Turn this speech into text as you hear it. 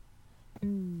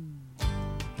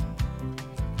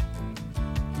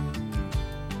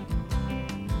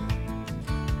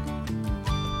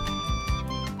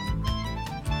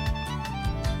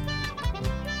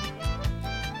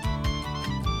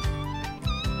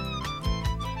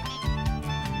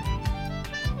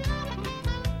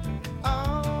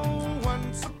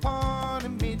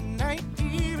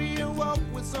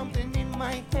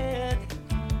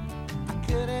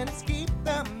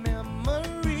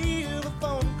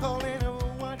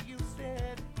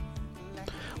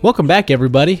Welcome back,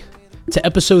 everybody, to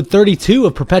episode 32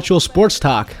 of Perpetual Sports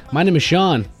Talk. My name is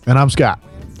Sean. And I'm Scott.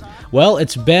 Well,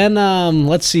 it's been,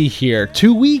 let's see here,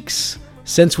 2 weeks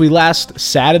since we last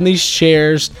sat in these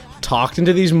chairs, talked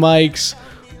into these mics,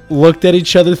 looked at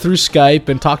each other through Skype,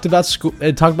 and talked about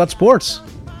sports.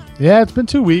 Yeah, it's been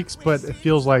 2 weeks, but it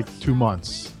feels like 2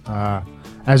 months.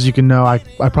 As you can know, I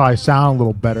probably sound a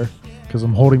little better because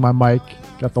I'm holding my mic,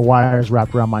 got the wires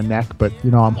wrapped around my neck, but,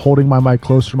 I'm holding my mic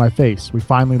closer to my face. We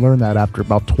finally learned that after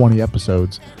about 20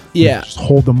 episodes. Yeah. Just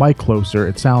hold the mic closer.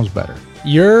 It sounds better.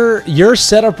 Your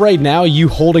setup right now, you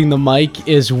holding the mic,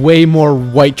 is way more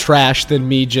white trash than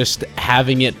me just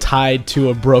having it tied to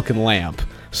a broken lamp.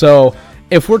 So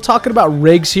if we're talking about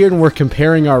rigs here and we're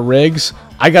comparing our rigs,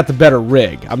 I got the better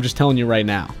rig. I'm just telling you right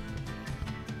now.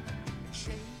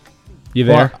 You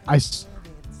there? Well,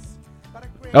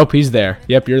 Oh, he's there.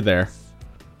 Yep, you're there.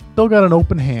 still got an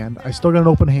open hand. I still got an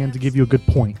open hand to give you a good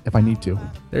point if I need to.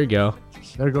 There you go.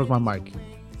 There goes my mic.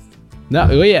 No,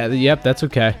 oh yeah, yep, that's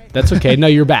okay. That's okay. No,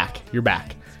 you're back. You're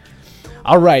back.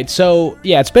 All right, so,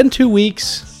 yeah, it's been 2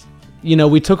 weeks.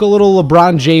 We took a little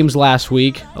LeBron James last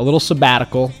week, a little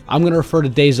sabbatical. I'm going to refer to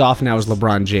days off now as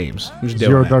LeBron James. I'm just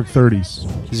doing Zero it. dark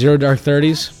 30s. Zero dark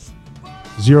 30s?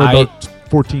 Zero dark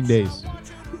 14 days.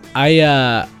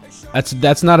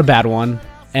 That's not a bad one.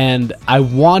 And I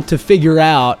want to figure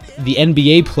out the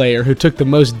NBA player who took the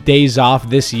most days off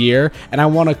this year, and I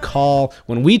want to call,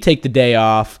 when we take the day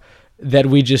off, that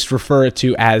we just refer it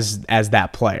to as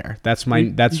that player.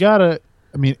 You gotta,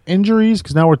 injuries,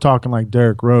 because now we're talking like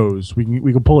Derrick Rose. We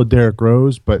can pull a Derrick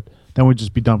Rose, but then we'd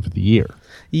just be done for the year.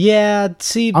 Yeah,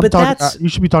 see, that's you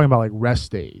should be talking about like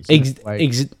rest days.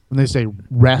 When they say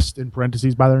rest in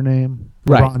parentheses by their name,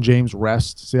 right. LeBron James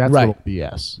rest. See, that's a little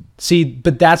BS. See,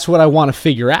 but that's what I want to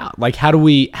figure out. Like, how do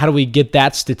we get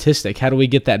that statistic? How do we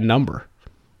get that number?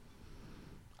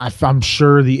 I'm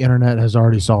sure the internet has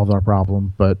already solved our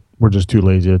problem, but we're just too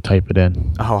lazy to type it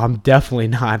in. Oh, I'm definitely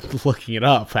not looking it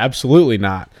up. Absolutely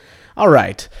not. All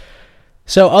right.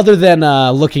 So other than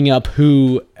looking up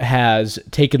who has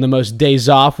taken the most days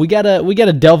off, we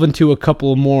gotta delve into a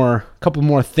couple more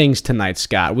things tonight,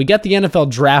 Scott. We got the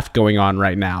NFL draft going on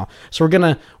right now, so we're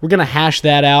gonna hash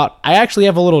that out. I actually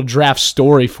have a little draft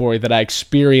story for you that I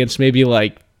experienced maybe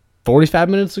like 45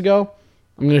 minutes ago.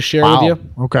 I'm gonna share with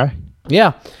you. Okay.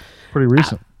 Yeah. Pretty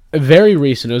recent. Very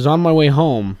recent. It was on my way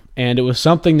home, and it was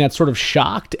something that sort of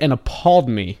shocked and appalled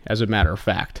me, as a matter of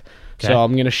fact. Okay. So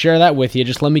I'm going to share that with you.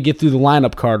 Just let me get through the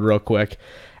lineup card real quick.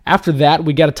 After that,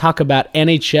 we got to talk about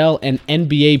NHL and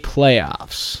NBA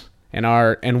playoffs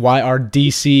and why our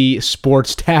DC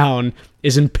sports town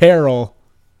is in peril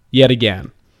yet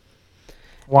again.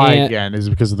 Why again? Is it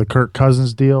because of the Kirk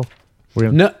Cousins deal? We're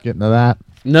going to get into that?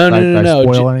 No. Did I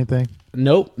spoil anything?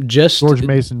 Nope. Just George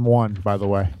Mason won, by the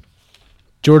way.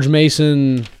 George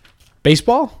Mason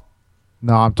baseball?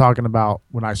 No, I'm talking about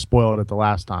when I spoiled it the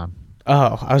last time.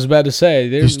 Oh, I was about to say.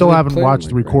 You still haven't watched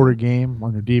the recorded game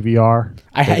on your DVR?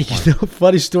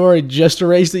 Funny story, just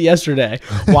erased it yesterday.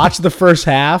 Watched the first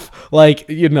half,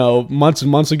 months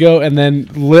and months ago, and then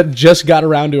just got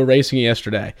around to erasing it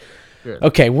yesterday. Good.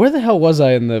 Okay, where the hell was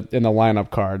I in the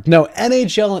lineup card? No,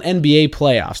 NHL and NBA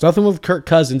playoffs. Nothing with Kirk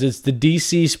Cousins. It's the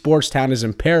DC sports town is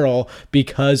in peril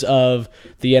because of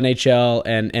the NHL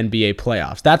and NBA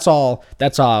playoffs. That's all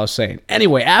I was saying.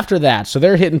 Anyway, after that, so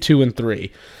they're hitting 2 and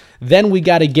 3. Then we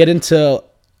got to get into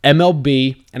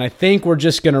MLB, and I think we're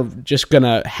just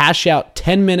gonna hash out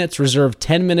 10 minutes, reserve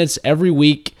 10 minutes every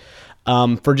week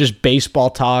for just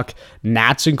baseball talk,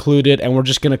 Nats included, and we're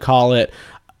just gonna call it,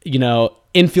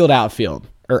 infield, outfield,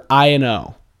 or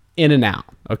I&O, in and out.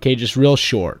 Okay, just real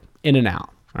short, in and out.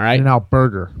 All right. In-N-Out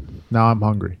Burger. Now I'm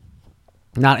hungry.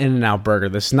 Not In-N-Out Burger.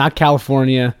 This is not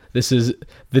California. This is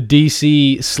the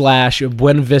DC /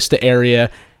 Buena Vista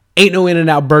area. Ain't no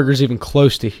In-N-Out Burgers even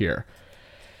close to here.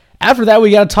 After that,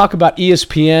 we got to talk about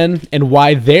ESPN and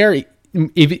why they're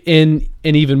in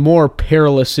an even more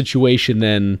perilous situation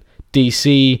than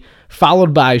DC,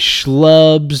 followed by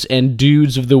Schlubs and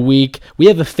Dudes of the Week. We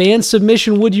have a fan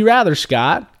submission Would You Rather,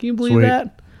 Scott. Can you believe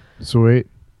that? Sweet.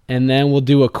 And then we'll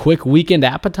do a quick weekend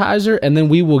appetizer, and then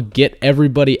we will get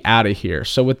everybody out of here.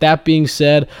 So with that being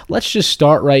said, let's just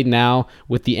start right now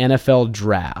with the NFL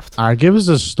draft. All right, give us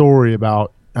a story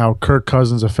about how Kirk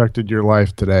Cousins affected your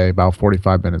life today about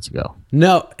 45 minutes ago.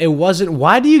 No, it wasn't.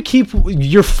 Why do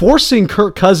you're forcing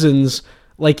Kirk Cousins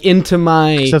into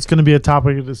my... That's going to be a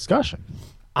topic of discussion.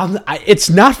 It's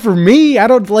not for me.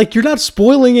 You're not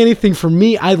spoiling anything for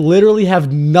me. I literally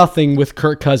have nothing with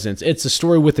Kirk Cousins. It's a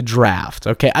story with the draft.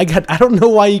 Okay, I don't know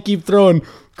why you keep throwing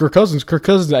Kirk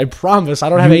Cousins. I promise. I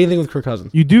don't have anything with Kirk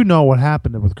Cousins. You do know what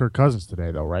happened with Kirk Cousins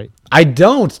today, though, right? I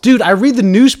don't. Dude, I read the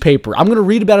newspaper. I'm going to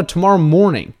read about it tomorrow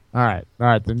morning. All right.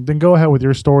 Then go ahead with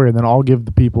your story, and then I'll give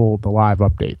the people the live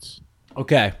updates.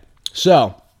 Okay.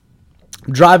 So,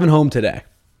 I'm driving home today,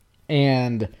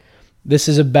 and this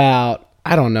is about,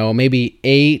 I don't know, maybe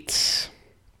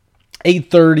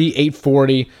 8:30,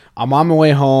 8:40. I'm on my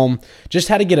way home. Just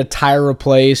had to get a tire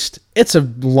replaced. It's a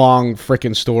long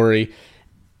freaking story.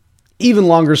 Even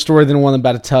longer story than the one I'm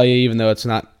about to tell you, even though it's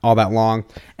not all that long.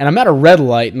 And I'm at a red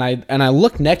light, and I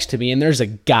look next to me, and there's a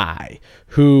guy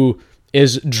who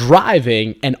is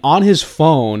driving and on his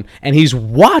phone, and he's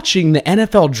watching the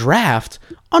NFL draft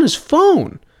on his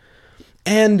phone.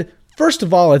 And first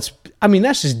of all, that's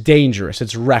just dangerous.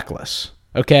 It's reckless.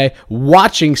 Okay?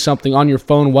 Watching something on your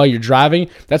phone while you're driving,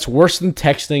 that's worse than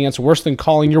texting. That's worse than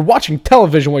calling. You're watching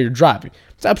television while you're driving.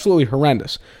 It's absolutely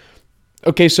horrendous.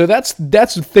 Okay, so that's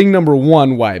thing number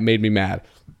one why it made me mad.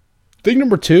 Thing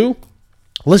number two,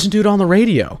 listen to it on the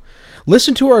radio.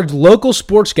 Listen to our local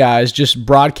sports guys just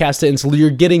broadcast it, and so you're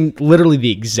getting literally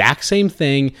the exact same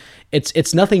thing.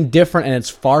 It's nothing different, and it's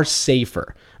far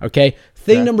safer. Okay?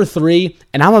 Thing number three,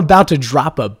 and I'm about to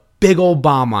drop a big old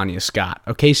bomb on you, Scott.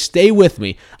 Okay, stay with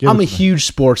me. I'm a huge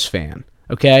sports fan.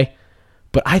 Okay,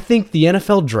 but I think the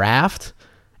NFL draft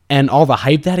and all the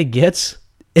hype that it gets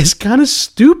is kind of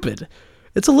stupid.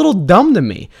 It's a little dumb to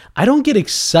me. I don't get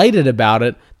excited about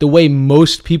it the way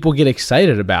most people get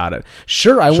excited about it.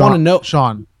 Sure, I want to know.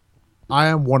 Sean, I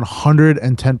am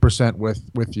 110%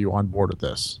 with you on board with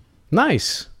this.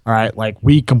 Nice. All right, like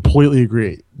we completely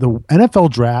agree. The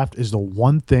NFL draft is the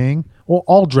one thing, well,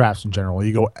 all drafts in general.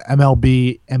 You go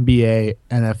MLB, NBA,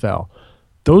 NFL.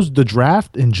 The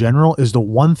draft in general is the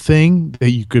one thing that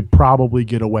you could probably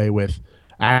get away with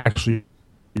actually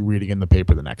reading in the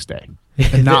paper the next day.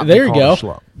 And not there you go.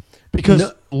 Schlub.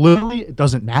 Because literally it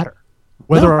doesn't matter.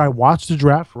 Whether I watch the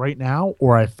draft right now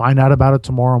or I find out about it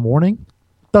tomorrow morning,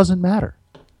 it doesn't matter.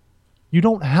 You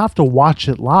don't have to watch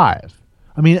it live.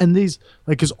 I mean, and these,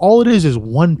 like, because all it is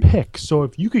one pick. So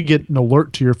if you could get an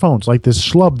alert to your phones, like this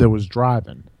schlub that was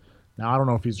driving. Now, I don't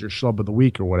know if he's your schlub of the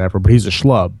week or whatever, but he's a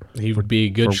schlub. He would be a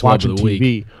good schlub of the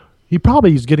week. He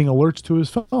probably is getting alerts to his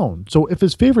phone. So if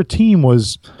his favorite team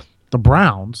was the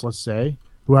Browns, let's say,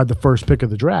 who had the first pick of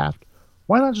the draft,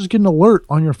 why not just get an alert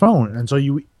on your phone? And so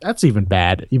that's even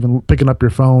bad, even picking up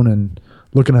your phone and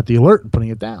looking at the alert and putting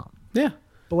it down. Yeah.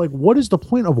 But, like, what is the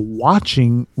point of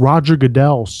watching Roger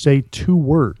Goodell say 2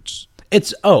 words?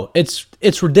 It's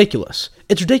ridiculous.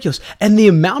 It's ridiculous. And the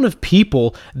amount of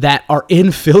people that are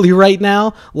in Philly right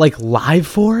now, like, live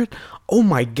for it, oh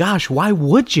my gosh, why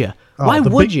would you? Why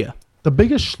would you? The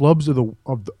biggest schlubs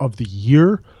of the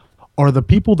year are the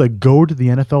people that go to the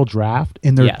NFL draft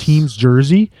in their team's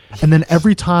jersey, and then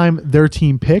every time their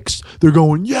team picks, they're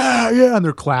going, yeah, and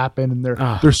they're clapping, and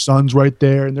their son's right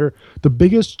there, and they're the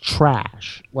biggest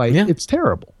trash. Like, it's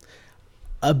terrible.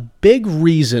 A big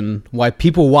reason why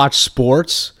people watch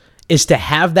sports is to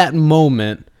have that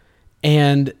moment,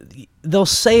 and they'll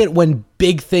say it when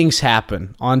big things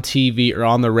happen on TV or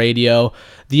on the radio.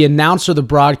 The announcer, the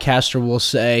broadcaster will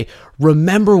say,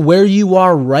 remember where you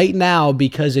are right now,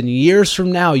 because in years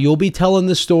from now, you'll be telling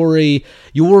the story.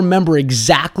 You'll remember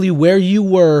exactly where you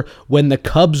were when the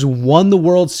Cubs won the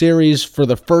World Series for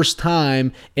the first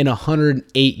time in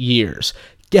 108 years.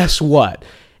 Guess what?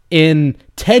 In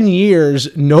 10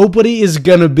 years, nobody is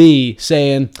going to be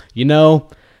saying,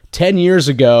 10 years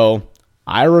ago,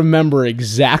 I remember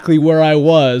exactly where I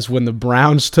was when the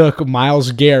Browns took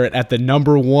Myles Garrett at the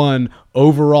number 1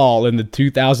 overall in the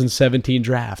 2017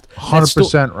 draft.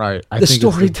 100% right. I think it's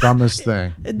the dumbest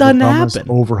thing. It doesn't happen.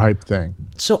 Overhyped thing.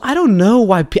 So I don't know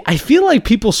why. I feel like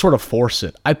people sort of force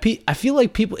it. I feel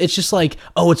like people, it's just like,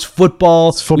 oh, it's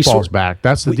football. Football's back.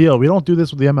 That's the deal. We don't do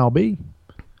this with the MLB.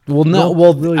 Well, no.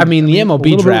 Well, really, the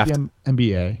MLB draft. The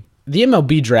NBA. The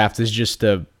MLB draft is just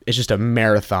a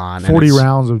marathon. 40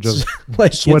 rounds of just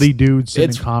like sweaty dudes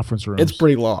sitting in conference rooms. It's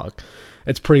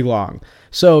pretty long.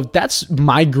 So that's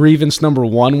my grievance number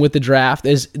 1 with the draft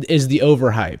is the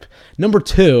overhype. Number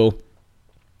 2,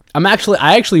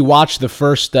 I actually watched the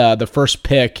first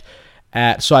pick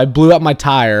so I blew up my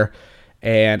tire,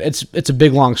 and it's a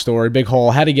big long story, big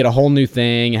hole. Had to get a whole new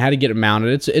thing, had to get it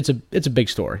mounted. It's a big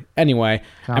story. Anyway,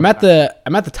 I'm at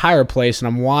the tire place, and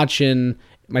I'm watching.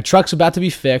 My truck's about to be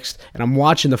fixed, and I'm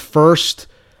watching the first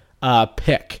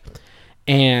pick.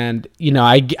 And,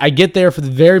 I get there for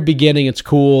the very beginning. It's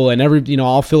cool, and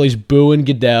all Philly's booing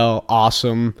Goodell.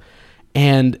 Awesome.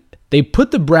 And they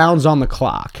put the Browns on the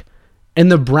clock,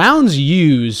 and the Browns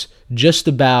use just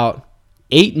about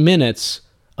 8 minutes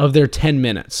of their 10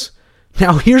 minutes.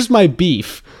 Now, here's my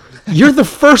beef. You're the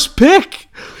first pick.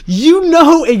 You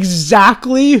know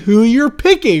exactly who you're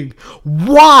picking.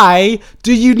 Why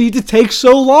do you need to take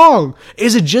so long?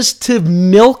 Is it just to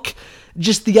milk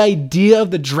just the idea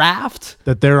of the draft?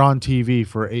 That they're on TV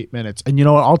for 8 minutes. And you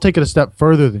know what? I'll take it a step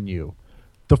further than you.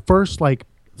 The first,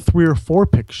 3 or 4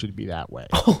 picks should be that way.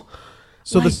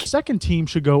 So the second team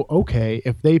should go, okay,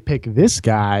 if they pick this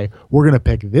guy, we're going to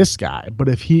pick this guy. But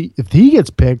if he gets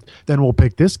picked, then we'll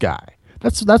pick this guy.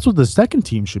 That's what the second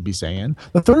team should be saying.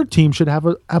 The third team should have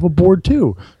a board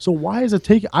too. So why is it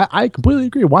taking I completely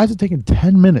agree. Why is it taking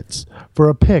 10 minutes for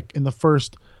a pick in the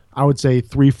first, I would say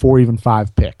 3, 4, even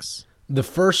 5 picks? The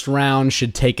first round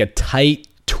should take a tight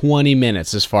 20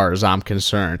 minutes as far as I'm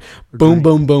concerned. Boom,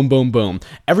 boom, boom, boom, boom.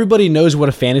 Everybody knows what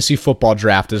a fantasy football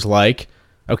draft is like,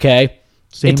 okay?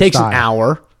 It takes an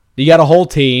hour. You got a whole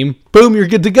team. Boom, you're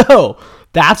good to go.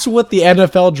 That's what the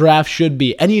NFL draft should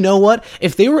be. And you know what?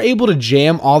 If they were able to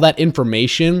jam all that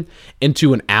information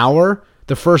into an hour,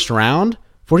 the first round,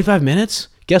 45 minutes,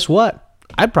 guess what?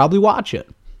 I'd probably watch it.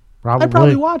 I'd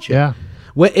probably watch it. Yeah.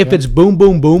 If it's boom,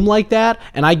 boom, boom like that,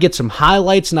 and I get some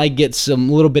highlights and I get some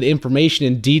little bit of information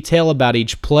in detail about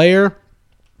each player,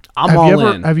 I'm all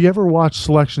in. Have you ever watched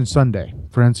Selection Sunday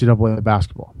for NCAA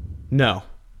basketball? No.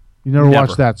 You never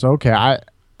watched that. So, okay,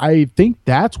 I think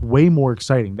that's way more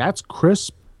exciting. That's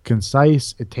crisp,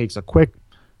 concise. It takes a quick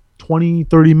 20,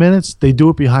 30 minutes. They do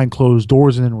it behind closed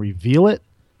doors and then reveal it.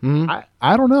 Mm-hmm.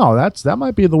 I don't know. That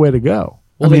might be the way to go.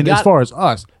 Well, as far as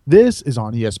us, this is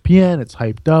on ESPN. It's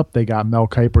hyped up. They got Mel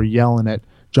Kiper yelling at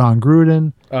John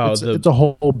Gruden. Oh, it's a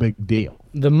whole big deal.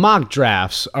 The mock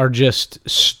drafts are just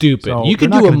stupid. So you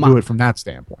could do it from that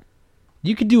standpoint.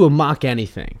 You could do a mock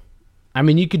anything. I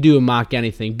mean, you could do a mock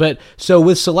anything. But so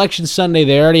with Selection Sunday,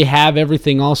 they already have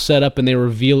everything all set up and they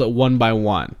reveal it one by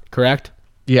one, correct?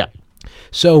 Yeah.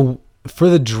 So for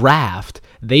the draft,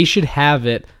 they should have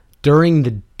it during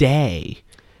the day.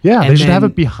 Yeah, they should have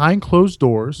it behind closed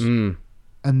doors, and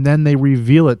then they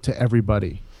reveal it to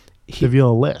everybody. Reveal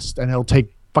a list, and it'll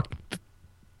take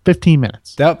 15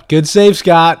 minutes. Yep, good save,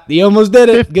 Scott. You almost did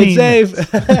it. Good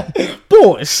save.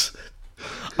 Boys.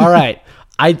 All right.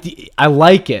 I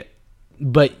like it,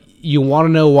 but you want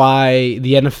to know why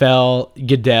the NFL,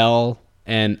 Goodell,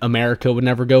 and America would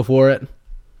never go for it?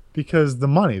 Because the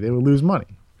money. They would lose money.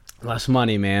 Less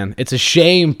money, man. It's a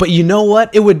shame, but you know what?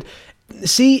 It would...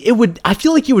 I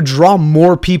feel like you would draw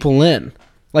more people in.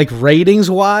 Like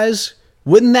ratings-wise,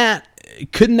 couldn't that...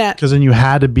 Because then you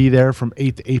had to be there from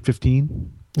 8 to 8:15?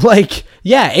 Like,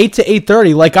 yeah, 8 to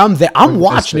 8:30. Like, I'm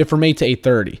watching it from 8 to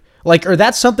 8:30. Like, or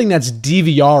that's something that's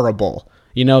DVR-able.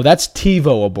 You know, that's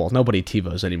TiVo-able. Nobody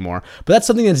TiVos anymore. But that's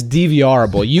something that's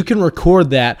DVR-able. You can record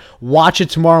that, watch it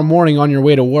tomorrow morning on your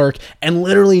way to work, and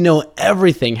literally know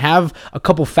everything. Have a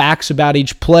couple facts about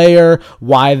each player,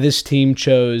 why this team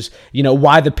chose,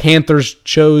 why the Panthers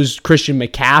chose Christian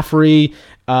McCaffrey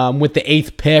with the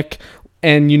 8th pick.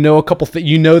 And a couple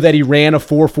that he ran a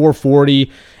 4.4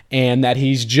 40 and that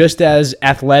he's just as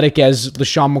athletic as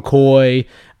LeSean McCoy.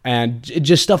 And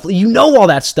just stuff, all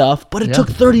that stuff, but it took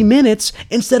 30 minutes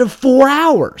instead of 4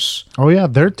 hours. Oh yeah,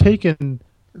 they're taking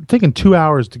 2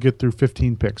 hours to get through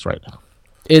 15 picks right now.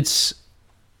 It's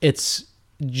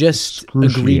just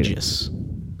egregious.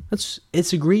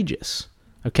 It's egregious.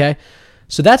 Okay,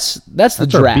 so that's the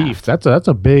draft. Beef. That's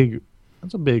a big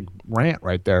rant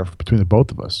right there between the both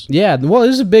of us. Yeah, well, it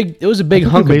was a big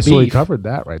hunk of beef. Basically covered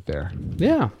that right there.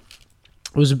 Yeah,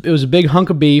 it was a big hunk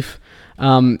of beef.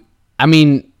 I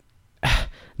mean.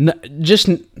 Just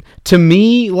to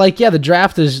me, the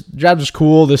draft is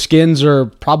cool. The skins are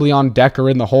probably on deck or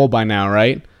in the hole by now,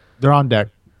 right? They're on deck.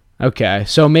 Okay,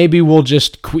 so maybe we'll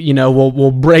just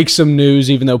we'll break some news,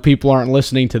 even though people aren't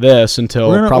listening to this until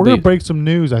we're gonna break some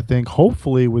news. I think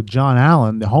hopefully with John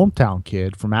Allen, the hometown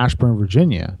kid from Ashburn,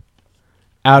 Virginia,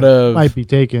 might be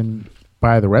taken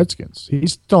by the Redskins.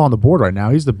 He's still on the board right now.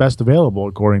 He's the best available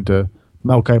according to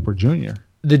Mel Kiper Jr.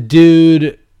 The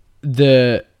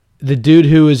dude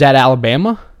who is at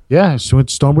Alabama? Yeah, he went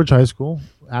to Stonebridge High School,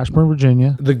 Ashburn,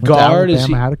 Virginia. The guard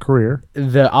had a career.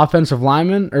 The offensive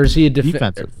lineman, or is he a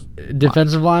defensive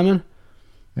lineman?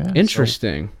 Yeah,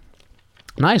 interesting. So.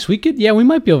 Nice. We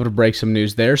might be able to break some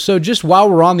news there. So just while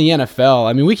we're on the NFL,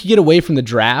 I mean, we could get away from the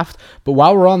draft, but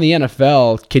while we're on the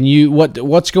NFL,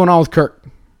 what's going on with Kirk?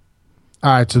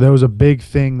 All right, so there was a big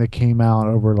thing that came out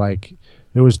over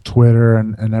it was Twitter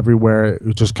and everywhere. It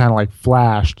was just kind of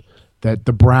flashed that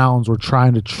the Browns were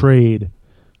trying to trade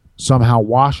somehow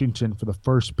Washington for the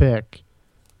first pick,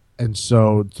 and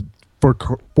so for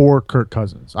Kirk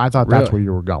Cousins. I thought that's where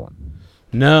you were going.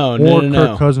 No.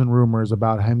 Kirk Cousins rumors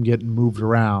about him getting moved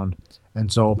around,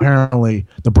 And so apparently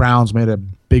the Browns made a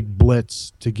big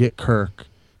blitz to get Kirk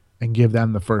and give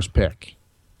them the first pick.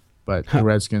 But the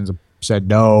Redskins said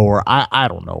no, or I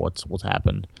don't know what's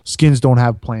happened. Skins don't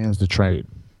have plans to trade.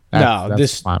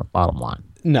 That's the bottom line.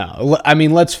 No, I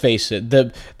mean, let's face it.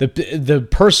 The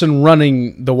person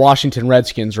running the Washington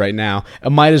Redskins right now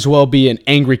might as well be an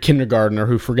angry kindergartner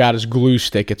who forgot his glue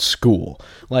stick at school.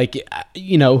 Like,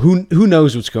 you know, who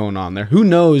knows what's going on there? Who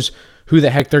knows who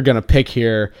the heck they're going to pick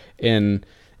here in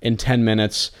 10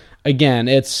 minutes? Again,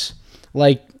 it's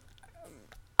like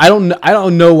I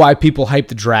don't know why people hype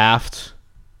the draft.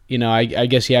 You know, I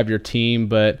guess you have your team,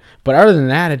 but other than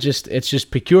that, it's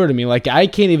just peculiar to me. Like, I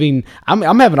can't even.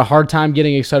 I'm having a hard time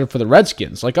getting excited for the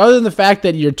Redskins. Like, other than the fact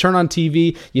that you turn on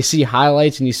TV, you see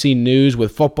highlights and you see news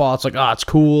with football. It's like, oh, it's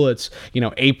cool. It's, you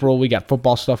know, April. We got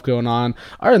football stuff going on.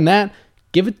 Other than that,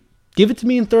 give it to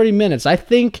me in 30 minutes. I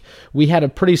think we had a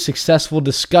pretty successful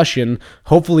discussion.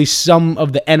 Hopefully, some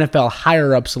of the NFL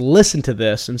higher ups listen to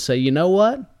this and say, you know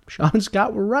what, Sean and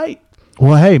Scott were right.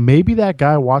 Well, hey, maybe that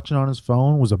guy watching on his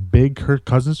phone was a big Kirk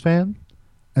Cousins fan,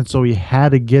 and so he had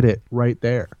to get it right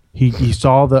there. He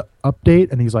saw the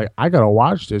update, and he's like, I got to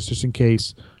watch this just in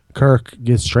case Kirk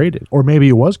gets traded. Or maybe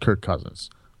it was Kirk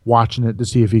Cousins watching it to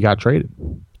see if he got traded.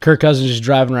 Kirk Cousins is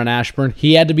driving around Ashburn.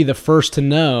 He had to be the first to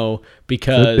know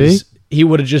because he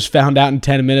would have just found out in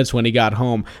 10 minutes when he got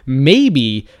home.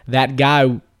 Maybe that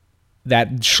guy,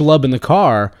 that schlub in the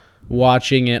car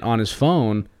watching it on his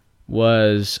phone,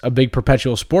 was a big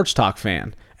Perpetual Sports Talk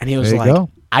fan. And he was like,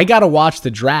 I got to watch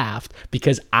the draft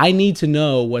because I need to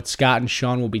know what Scott and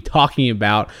Sean will be talking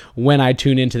about when I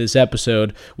tune into this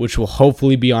episode, which will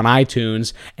hopefully be on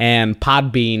iTunes and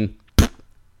Podbean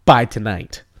by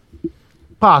tonight.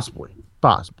 Possibly.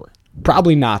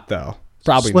 Probably not, though.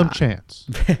 Probably Slim not. chance.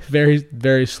 Very,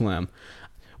 very slim.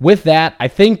 With that, I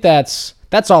think that's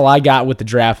all I got with the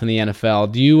draft in the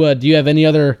NFL. Do you have any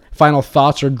other final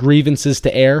thoughts or grievances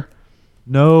to air?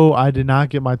 No, I did not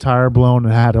get my tire blown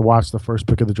and had to watch the first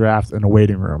pick of the draft in a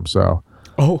waiting room. So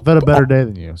I've had a better day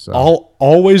than you. So I'll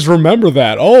always remember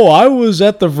that. Oh, I was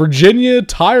at the Virginia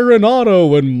Tire and Auto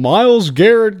when Myles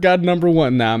Garrett got number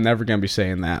 1. Nah, I'm never going to be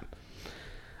saying that.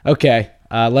 Okay,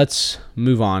 let's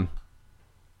move on.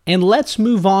 And let's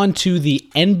move on to the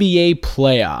NBA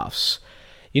playoffs.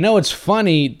 You know, it's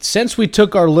funny, since we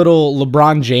took our little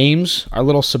LeBron James, our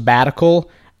little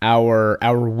sabbatical,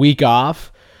 our week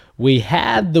off, we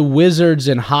had the Wizards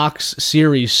and Hawks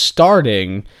series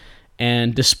starting,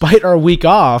 and despite our week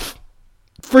off,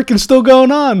 freaking still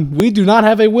going on. We do not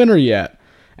have a winner yet.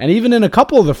 And even in a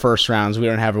couple of the first rounds, we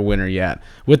don't have a winner yet.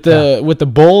 With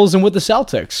the Bulls and with the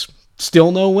Celtics,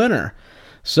 still no winner.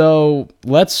 So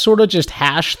let's sort of just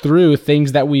hash through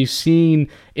things that we've seen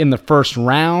in the first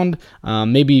round.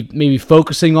 Maybe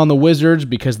focusing on the Wizards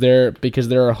because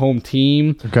they're a home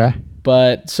team. Okay.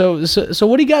 But so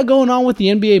what do you got going on with the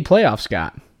NBA playoffs,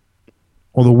 Scott?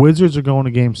 Well, the Wizards are going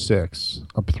to Game 6,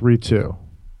 up 3-2.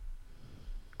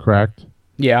 Correct?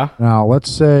 Yeah. Now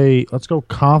let's go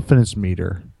confidence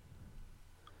meter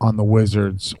on the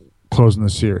Wizards closing the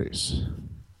series.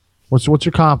 What's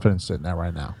your confidence sitting at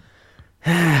right now?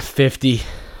 50.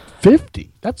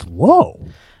 50? That's low.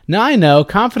 Now, I know,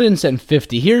 confidence at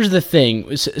 50. Here's the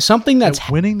thing. Something that's...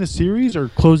 At winning the series or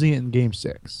closing it in Game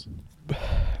 6?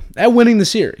 At winning the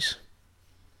series.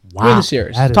 Wow. Win the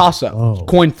series. Toss-up.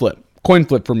 Coin flip. Coin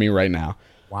flip for me right now.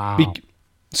 Wow.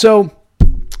 So,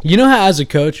 you know how as a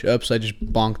coach... Oops, I just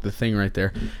bonked the thing right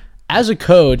there. As a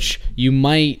coach, you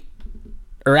might...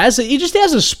 Or as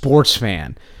a sports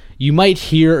fan, you might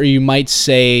hear or you might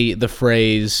say the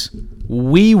phrase,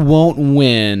 we won't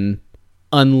win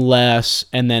unless,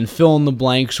 and then fill in the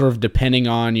blank, sort of depending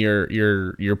on your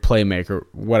playmaker,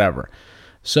 whatever.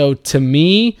 So to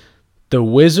me, the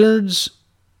Wizards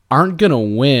aren't going to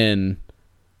win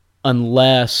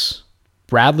unless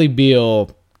Bradley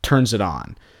Beal turns it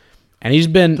on. And he's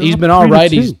been all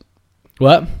right.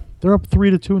 What? They're up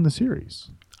 3-2 in the series.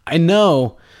 I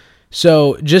know.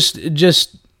 So just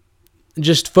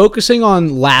focusing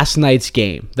on last night's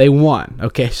game, they won.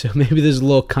 Okay, so maybe this is a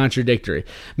little contradictory.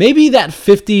 Maybe that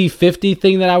 50-50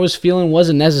 thing that I was feeling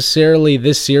wasn't necessarily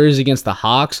this series against the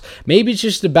Hawks. Maybe it's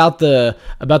just about the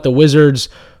Wizards'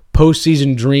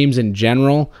 postseason dreams in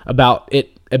general, about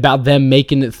them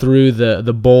making it through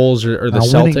the Bulls or the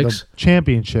Celtics. Winning the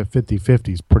championship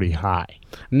 50-50 is pretty high.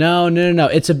 No.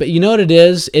 It's you know what it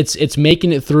is? It's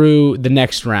making it through the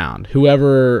next round.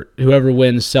 Whoever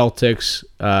wins, Celtics,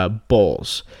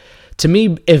 Bulls. To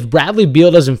me, if Bradley Beal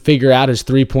doesn't figure out his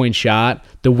 3-point shot,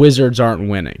 the Wizards aren't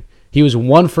winning. He was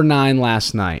 1 for 9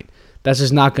 last night. That's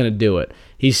just not going to do it.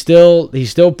 He's still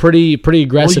pretty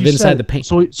aggressive inside the paint.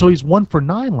 So he's 1 for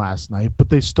 9 last night, but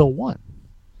they still won.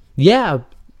 Yeah.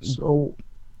 So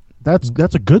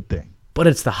that's a good thing. But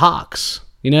it's the Hawks.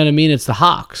 You know what I mean? It's the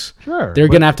Hawks. Sure. They're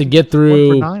going to have to get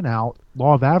through 1 for 9 out.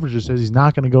 Law of averages says he's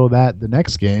not going to go the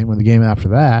next game or the game after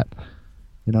that.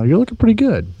 You're looking pretty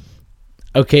good.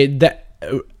 Okay,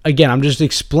 again, I'm just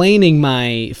explaining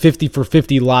my 50 for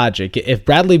 50 logic. If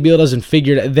Bradley Beal doesn't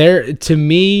figure it there, to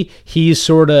me, he's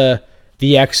sort of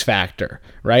the X factor,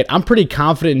 right? I'm pretty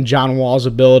confident in John Wall's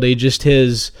ability, just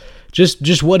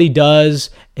what he does,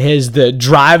 the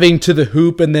driving to the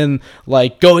hoop and then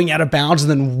like going out of bounds and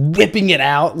then whipping it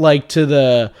out like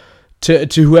to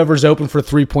whoever's open for a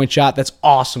 3-point shot. That's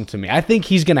awesome to me. I think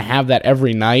he's going to have that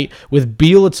every night. With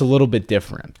Beal, it's a little bit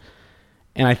different.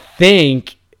 And I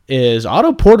think, is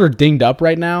Otto Porter dinged up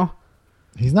right now?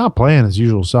 He's not playing his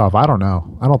usual self. I don't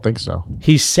know. I don't think so.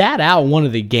 He sat out one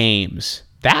of the games.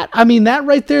 That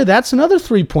right there, that's another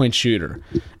 3-point shooter.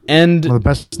 And one of the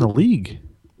best in the league.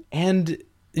 And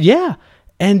yeah.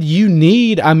 And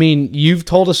you've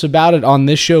told us about it on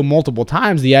this show multiple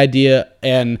times, the idea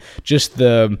and just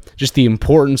the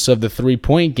importance of the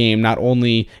 3-point game, not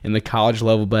only in the college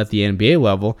level, but at the NBA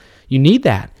level. You need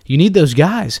that. You need those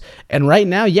guys. And right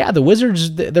now, yeah, the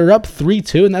Wizards, they're up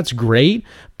 3-2, and that's great.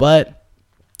 But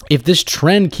if this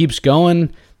trend keeps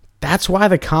going, that's why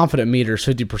the confident meter is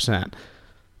 50%.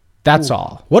 That's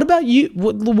all. What about you?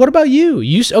 What about you?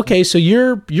 Okay, so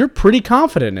you're pretty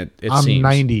confident, it seems.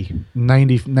 I'm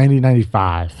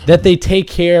 95. That they take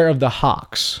care of the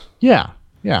Hawks. Yeah.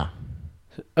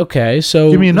 Okay, so...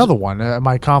 Give me another one. Am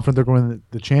I confident they're going to win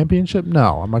the championship?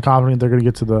 No. Am I confident they're going to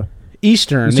get to the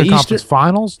Eastern Conference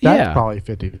Finals? That's probably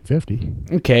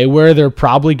 50-50. Okay, where they're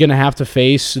probably going to have to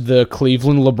face the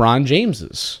Cleveland LeBron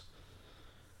Jameses.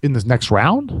 In this next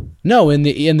round? No, in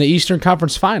the Eastern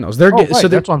Conference Finals. So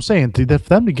that's what I'm saying. For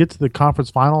them to get to the conference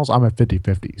finals, I'm at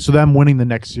 50-50. So them winning the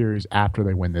next series after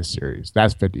they win this series,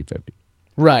 that's 50-50.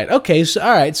 Right. Okay. So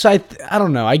all right. So I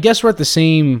don't know. I guess we're at the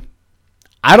same.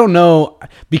 I don't know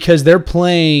because they're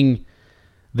playing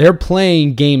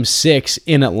Game 6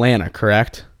 in Atlanta,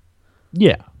 correct?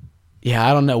 Yeah. Yeah,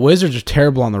 I don't know. Wizards are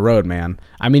terrible on the road, man.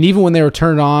 I mean, even when they were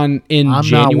turned on in I'm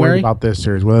January. not worried about this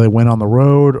series. Whether they win on the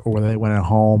road or whether they win at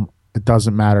home, it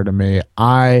doesn't matter to me.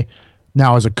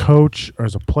 Now, as a coach or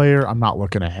as a player, I'm not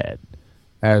looking ahead.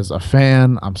 As a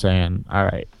fan, I'm saying, all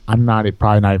right,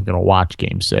 probably not even going to watch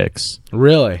Game 6.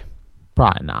 Really?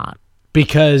 Probably not.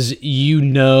 Because you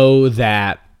know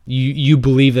that you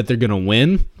believe that they're going to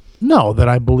win? No, that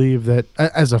I believe that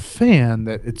as a fan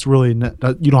that it's really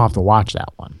you don't have to watch that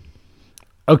one.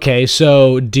 Okay,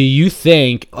 so do you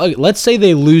think, let's say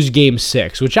they lose Game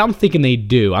 6, which I'm thinking they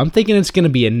do. I'm thinking it's going to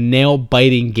be a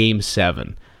nail-biting Game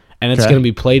 7, and it's going to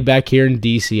be played back here in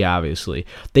D.C., obviously.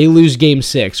 They lose Game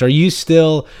 6. Are you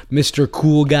still Mr.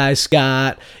 Cool Guy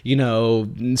Scott,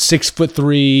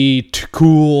 6'3",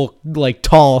 cool, like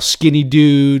tall, skinny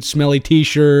dude, smelly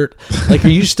T-shirt? Like, are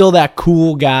you still that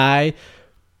cool guy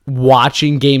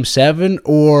watching Game 7,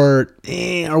 or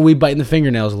are we biting the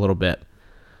fingernails a little bit?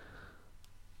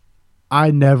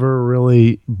 I never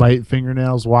really bite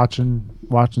fingernails watching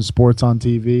sports on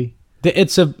TV.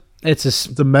 It's a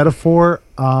metaphor.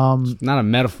 Not a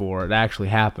metaphor. It actually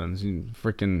happens. You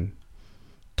freaking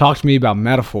talk to me about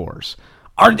metaphors.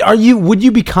 Would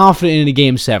you be confident in a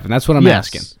Game 7? That's what I'm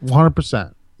asking.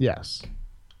 100%. Yes.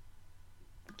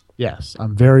 Yes,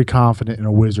 I'm very confident in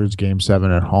a Wizards Game 7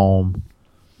 at home.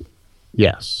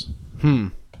 Yes.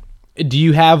 Do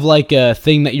you have like a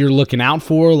thing that you're looking out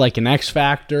for, like an X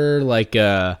factor, like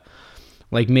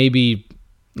maybe,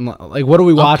 like what are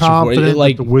we watching for?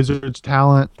 Like the Wizards'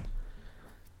 talent,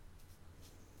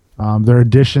 their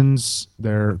additions,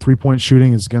 their 3-point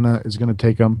shooting is gonna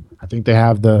take them. I think they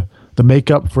have the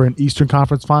makeup for an Eastern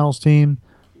Conference Finals team.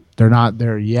 They're not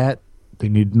there yet. They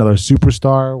need another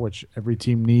superstar, which every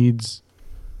team needs.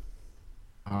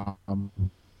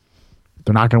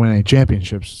 They're not going to win any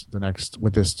championships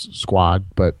with this squad,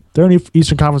 but they're an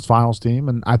Eastern Conference Finals team,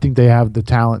 and I think they have the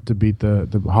talent to beat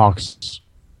the Hawks.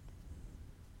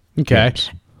 Okay. Games.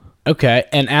 Okay.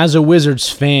 And as a Wizards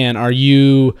fan, are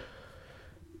you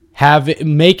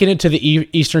making it to the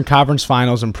Eastern Conference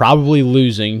Finals and probably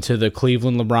losing to the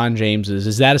Cleveland LeBron Jameses?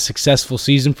 Is that a successful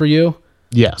season for you?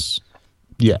 Yes.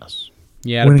 Yeah.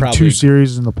 Winning 2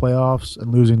 series in the playoffs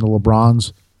and losing to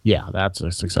LeBrons. Yeah, that's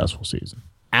a successful season.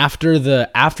 After the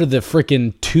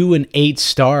freaking 2-8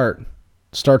 start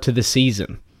to the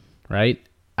season, right?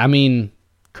 I mean,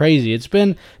 crazy. It's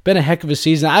been a heck of a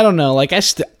season. I don't know. Like I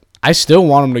still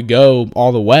want them to go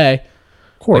all the way.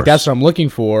 Of course, like that's what I'm looking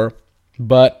for.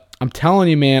 But I'm telling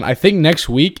you, man, I think next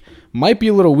week might be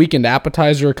a little weekend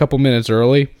appetizer a couple minutes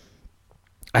early.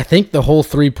 I think the whole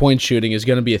 3-point shooting is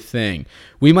going to be a thing.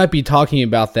 We might be talking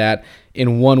about that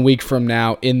in 1 week from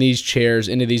now in these chairs,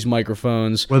 into these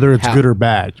microphones. Whether it's good or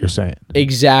bad, you're saying.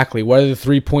 Exactly. Whether the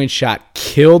 3-point shot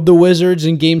killed the Wizards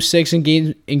in Game 6 and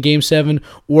Game 7,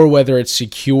 or whether it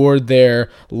secured their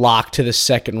lock to the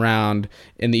second round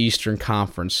in the Eastern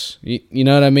Conference. You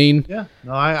know what I mean? Yeah.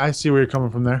 No, I see where you're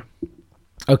coming from there.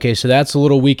 Okay, so that's a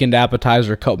little weekend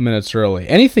appetizer a couple minutes early.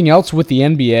 Anything else with the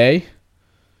NBA?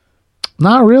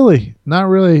 Not really. Not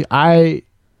really. I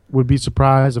would be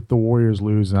surprised if the Warriors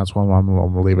lose, and that's why I'm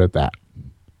going to leave it at that.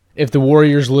 If the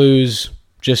Warriors lose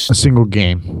just a single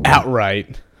game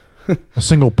outright, a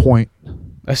single point,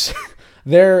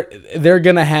 they're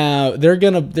gonna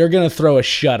throw a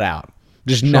shutout.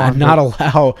 Just not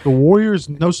allow the Warriors.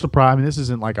 No surprise. I mean, this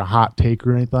isn't like a hot take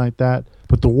or anything like that,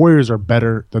 but the Warriors are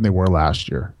better than they were last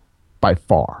year, by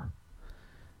far.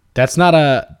 That's not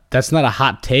a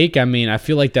hot take. I mean, I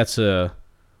feel like that's a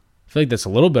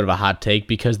little bit of a hot take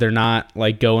because they're not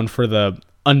like going for the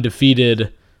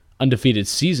undefeated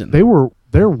season.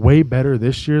 They're way better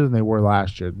this year than they were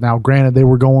last year. Now, granted, they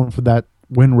were going for that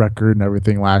win record and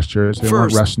everything last year, so they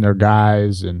weren't resting their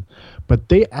guys, but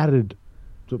they added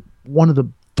one of the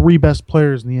 3 best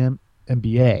players in the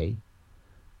NBA.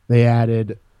 They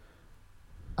added,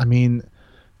 I mean,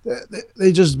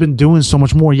 they just been doing so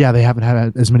much more. Yeah, they haven't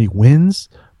had as many wins,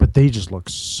 but they just look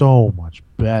so much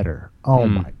better. Oh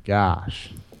my gosh.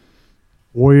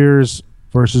 Warriors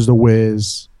versus the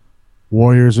Wiz.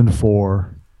 Warriors in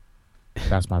 4.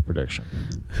 That's my prediction.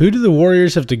 Who do the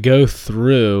Warriors have to go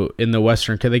through in the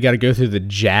Western? Because they got to go through the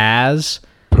Jazz.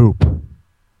 Poop.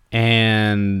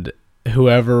 And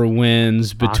whoever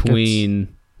wins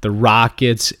between the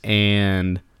Rockets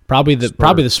and probably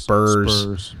the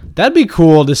Spurs. That'd be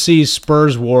cool to see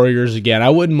Spurs Warriors again. I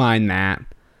wouldn't mind that.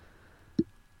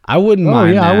 I wouldn't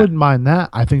mind that.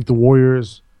 I think the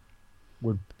Warriors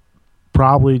would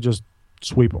probably just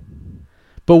sweep them.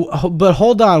 But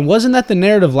hold on. Wasn't that the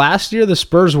narrative last year? The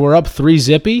Spurs were up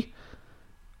 3-0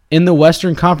 in the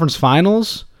Western Conference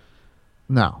Finals?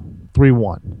 No.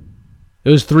 3-1.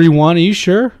 It was 3-1. Are you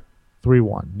sure?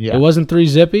 3-1, yeah. It wasn't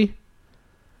 3-0?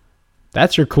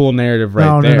 That's your cool narrative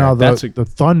right there. No. The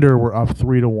Thunder were up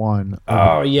 3-1.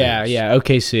 Oh, yeah.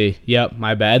 OKC. Yep,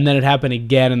 my bad. And then it happened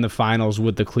again in the finals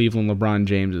with the Cleveland LeBron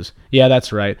Jameses. Yeah,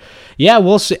 that's right. Yeah,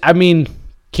 we'll see. I mean,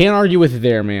 can't argue with you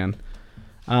there, man.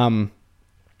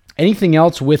 Anything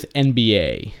else with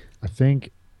NBA? I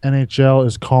think NHL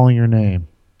is calling your name.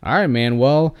 All right, man.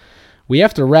 Well, we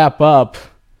have to wrap up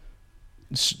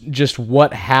just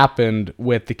what happened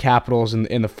with the Capitals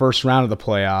in the first round of the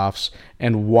playoffs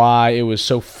and why it was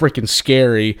so freaking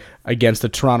scary against the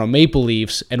Toronto Maple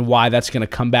Leafs and why that's going to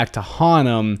come back to haunt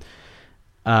them.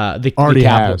 The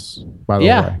Capitals, by the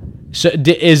way. So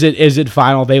is it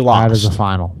final? They lost. That is a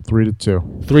final.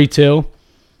 3-2. 3-2.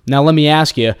 Now let me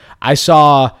ask you. I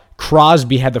saw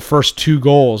Crosby had the first 2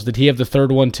 goals. Did he have the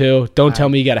third one too? Don't tell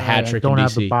me you got a hat trick. I don't in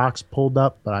have DC. the box pulled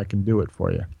up, but I can do it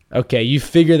for you. Okay, you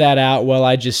figure that out while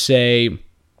I just say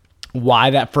why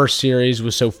that first series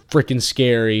was so freaking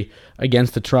scary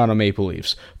against the Toronto Maple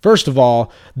Leafs. First of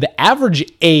all, the average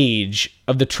age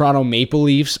of the Toronto Maple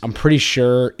Leafs, I'm pretty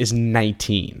sure, is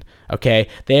 19. Okay,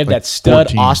 they have that stud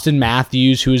 14. Austin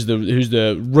Matthews, who's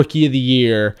the rookie of the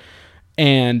year,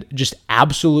 and just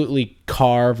absolutely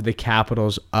carve the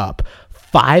Capitals up.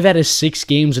 5 out of 6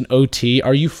 games in OT.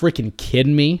 Are you freaking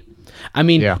kidding me? I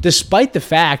mean, despite the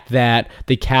fact that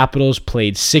the Capitals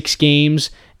played 6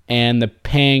 games and the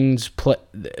Penguins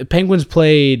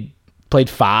played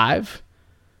 5,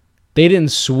 they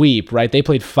didn't sweep, right? They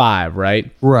played 5,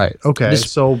 right? Right. Okay.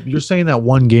 So you're saying that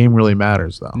one game really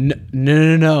matters, though?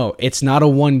 No. It's not a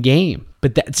one game.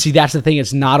 But that's the thing.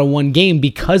 It's not a one game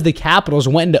because the Capitals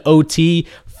went into OT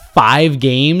 5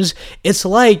 games. It's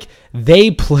like they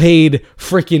played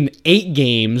freaking 8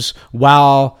 games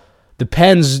while the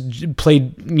Pens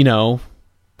played,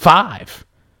 5.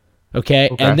 Okay?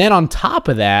 And then on top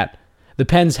of that, the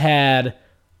Pens had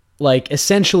like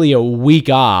essentially a week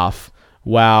off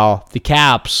while the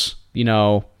Caps,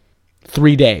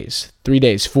 3 days,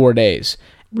 4 days.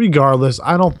 Regardless,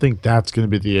 I don't think that's going to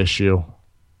be the issue.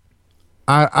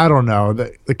 I don't know.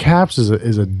 The Caps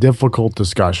is a difficult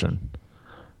discussion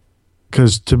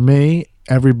because to me,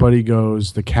 everybody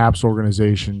goes, the Caps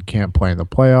organization can't play in the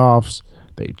playoffs.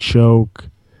 They choke.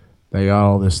 They got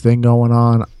all this thing going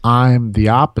on. I'm the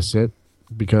opposite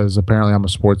because apparently I'm a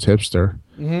sports hipster.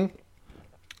 Mm-hmm.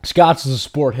 Scott's is a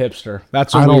sport hipster.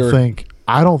 That's what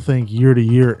I don't think year to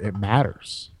year it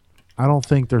matters. I don't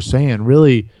think they're saying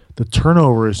really the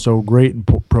turnover is so great in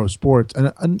pro sports,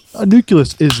 and a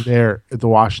nucleus is there at the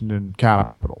Washington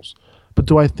Capitals. But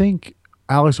do I think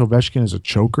Alex Ovechkin is a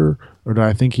choker, or do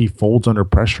I think he folds under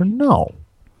pressure? No,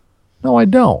 I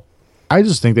don't. I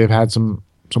just think they've had some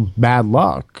bad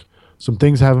luck. Some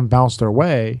things haven't bounced their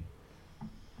way,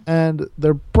 and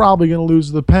they're probably going to lose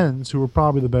to the Pens, who are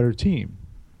probably the better team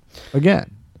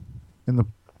again in the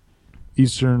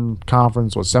Eastern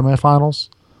Conference semifinals.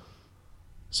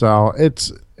 So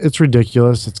it's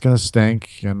ridiculous. It's going to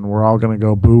stink, and we're all going to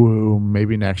go boo-hoo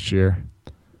maybe next year.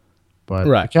 But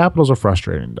the Capitals are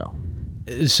frustrating, though.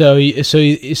 So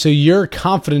your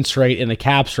confidence rate in the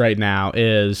Caps right now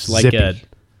is like zippy.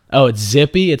 It's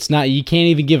zippy. It's not. You can't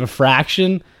even give a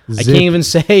fraction. Zippy. I can't even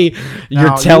say you're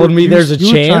now, telling me there's a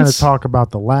chance. You were trying to talk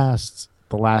about the last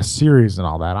series and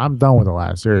all that. I'm done with the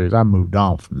last series. I moved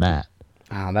on from that.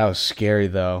 Oh, that was scary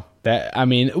though. That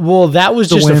was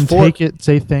just win, take it,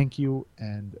 say thank you,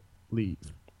 and leave.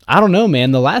 I don't know,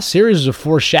 man. The last series is a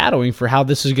foreshadowing for how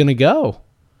this is going to go.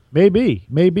 Maybe,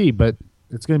 but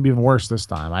it's going to be even worse this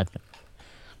time, I think.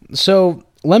 So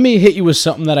let me hit you with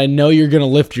something that I know you're going to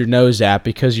lift your nose at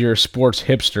because you're a sports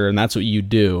hipster and that's what you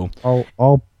do.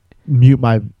 I'll mute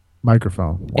my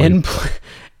microphone. In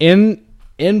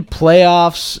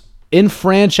playoffs, in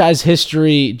franchise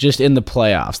history, just in the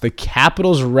playoffs, the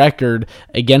Capitals' record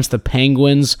against the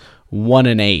Penguins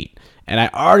 1-8, and I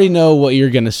already know what you're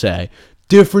going to say.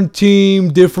 Different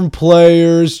team, different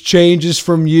players, changes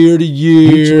from year to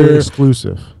year.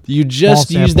 Exclusive. You just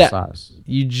use that. Size.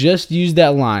 You just use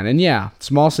that line, and yeah,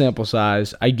 small sample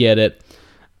size. I get it.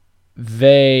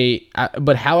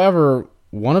 But however,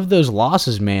 one of those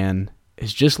losses, man,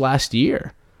 is just last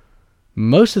year.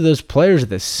 Most of those players are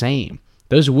the same.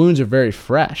 Those wounds are very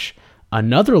fresh.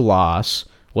 Another loss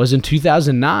was in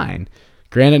 2009.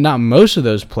 Granted, not most of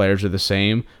those players are the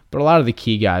same, but a lot of the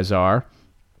key guys are.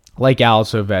 Like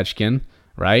Alex Ovechkin,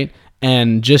 right?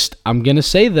 And I'm going to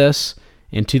say this,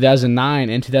 in 2009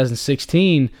 and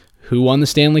 2016, who won the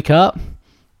Stanley Cup?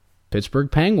 Pittsburgh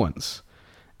Penguins.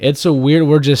 It's a weird,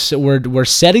 we're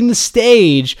setting the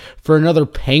stage for another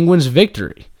Penguins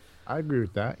victory. I agree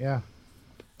with that, yeah.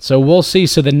 So we'll see.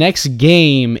 So the next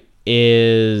game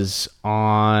is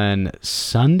on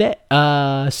Saturday,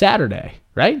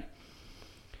 right?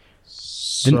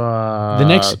 The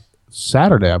next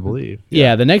Saturday, I believe.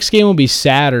 Yeah, the next game will be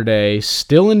Saturday,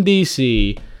 still in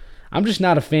D.C. I'm just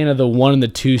not a fan of the 1 and the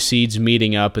 2 seeds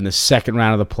meeting up in the second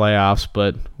round of the playoffs,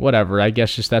 but whatever. I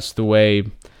guess that's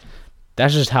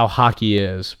just how hockey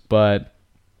is. But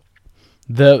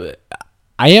I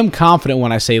am confident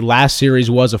when I say last series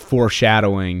was a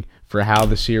foreshadowing for how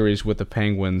the series with the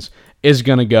Penguins is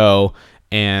going to go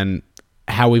and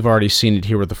how we've already seen it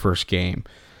here with the first game.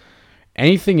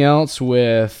 Anything else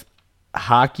with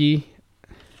hockey?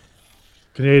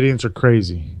 Canadians are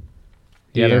crazy.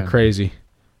 Yeah, they're crazy.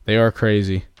 They are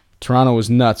crazy. Toronto was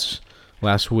nuts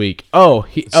last week.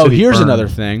 Here's burned. Another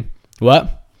thing.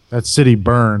 What? That city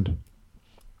burned.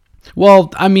 Well,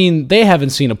 I mean, they haven't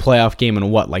seen a playoff game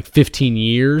in 15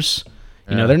 years?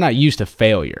 Yeah. They're not used to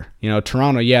failure.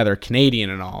 Toronto, yeah, they're Canadian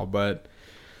and all, but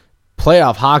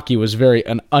playoff hockey was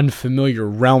an unfamiliar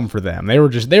realm for them. They were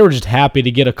just happy to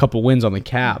get a couple wins on the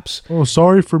Caps. Oh,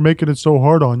 sorry for making it so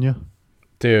hard on you.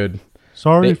 Dude.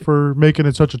 Sorry for making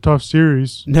it such a tough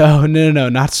series. No,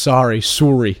 not sorry.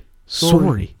 Sorry.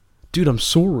 Dude, I'm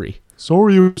sorry.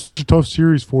 Sorry it was a tough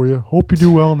series for you. Hope you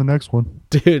do well in the next one.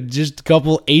 Dude, just a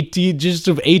couple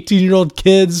 18-year-old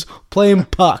kids playing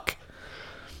puck.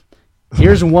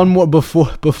 Here's one more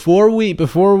before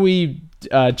we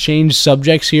change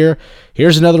subjects here.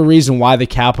 Here's another reason why the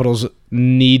Capitals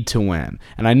need to win.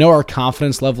 And I know our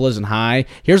confidence level isn't high.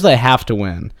 Here's what they have to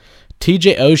win.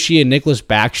 TJ Oshie and Nicholas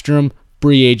Backstrom,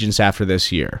 free agents after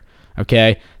this year.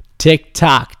 Okay?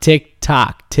 Tick-tock,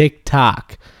 tick-tock,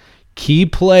 tick-tock. Key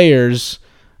players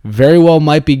very well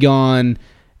might be gone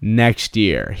next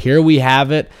year. Here we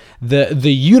have it. The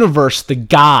universe, the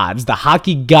gods, the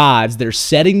hockey gods, they're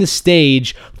setting the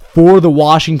stage for the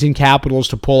Washington Capitals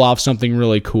to pull off something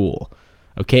really cool.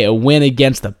 Okay, a win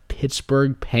against the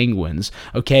Pittsburgh Penguins.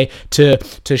 Okay, to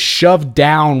shove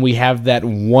down, we have that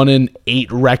 1-8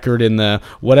 record in the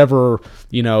whatever,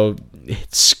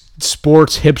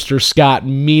 sports hipster Scott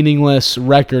meaningless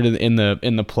record in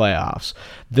the playoffs.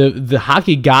 The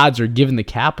hockey gods are giving the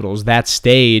Capitals that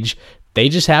stage. They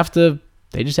just have to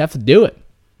do it.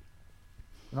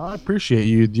 I appreciate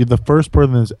you. You're the first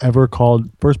person that's ever called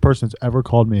me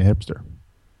a hipster.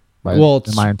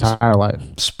 In my entire life.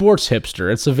 Sports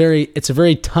hipster. It's a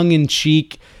very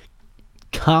tongue-in-cheek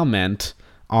comment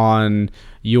on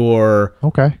your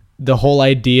the whole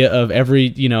idea of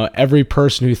every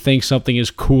person who thinks something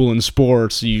is cool in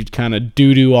sports, you kind of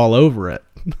doo-doo all over it.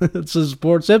 It's a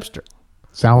sports hipster.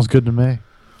 Sounds good to me.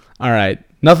 All right.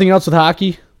 Nothing else with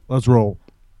hockey? Let's roll.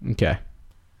 Okay.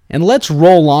 And let's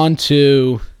roll on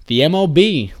to the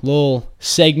MLB. Little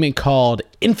segment called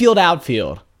Infield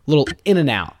Outfield. Little in and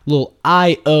out. Little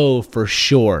IO for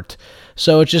short.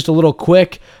 So it's just a little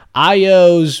quick.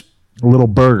 IOs. A little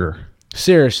burger.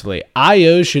 Seriously,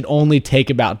 IOs should only take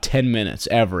about 10 minutes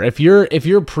ever. If your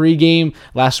pregame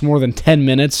lasts more than 10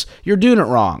 minutes, you're doing it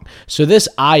wrong. So this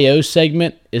IO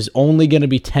segment is only going to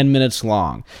be 10 minutes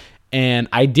long. And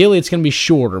ideally it's going to be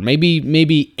shorter,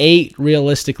 maybe 8,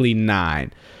 realistically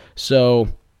 9. So,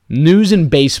 news in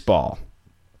baseball.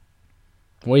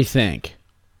 What do you think?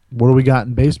 What do we got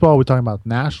in baseball? We talking about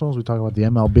Nationals? We talking about the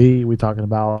MLB? We talking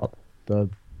about the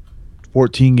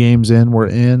 14 games we're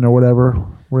in or whatever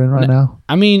we're in right now?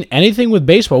 I mean, anything with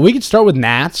baseball. We could start with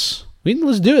Nats.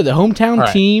 Let's do it. The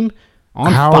hometown team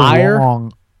on fire. How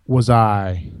wrong was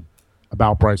I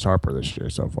about Bryce Harper this year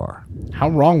so far? How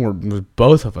wrong were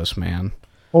both of us, man?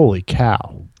 Holy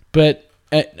cow. But,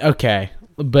 okay.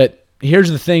 But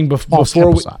here's the thing. Small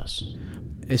sample size.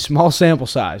 A small sample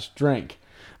size. Drink.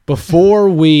 Before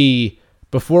we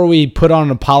put on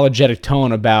an apologetic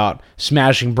tone about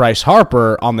smashing Bryce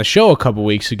Harper on the show a couple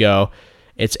weeks ago,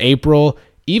 it's April.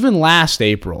 Even last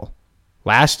April.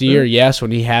 Last year, yes, when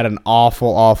he had an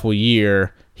awful, awful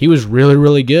year, he was really,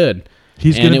 really good.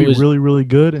 He's going to be really, really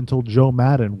good until Joe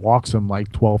Madden walks him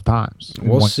like 12 times.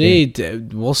 We'll see.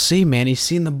 We'll see, man. He's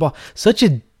seen the ball. Such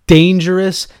a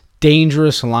dangerous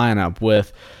lineup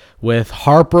with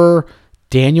Harper,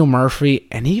 Daniel Murphy,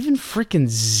 and even freaking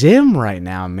Zim right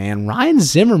now, man. Ryan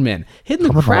Zimmerman hitting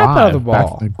the crap out of the ball.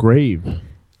 Back from the grave.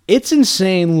 It's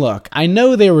insane. Look, I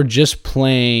know they were just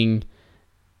playing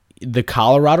the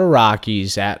Colorado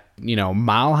Rockies at,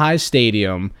 Mile High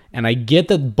Stadium, and I get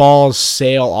that balls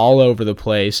sail all over the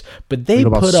place, but they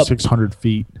put up 600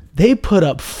 feet. They put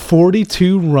up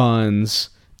 42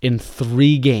 runs in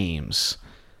 3 games.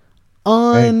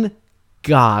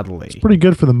 Ungodly. It's pretty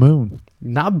good for the moon.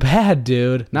 Not bad,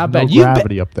 dude. Not bad. No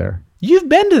gravity up there. You've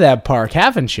been to that park,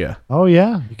 haven't you? Oh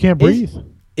yeah, you can't breathe.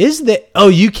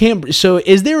 You can't. So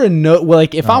is there a note? Well,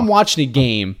 like if I'm watching a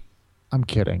game. I'm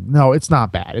kidding. No, it's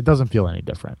not bad. It doesn't feel any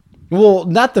different. Well,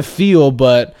 not the feel,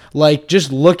 but like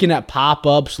just looking at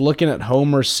pop-ups, looking at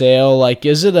Homer Sale, like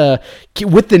is it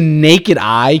with the naked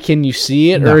eye, can you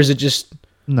see it? No. Or is it just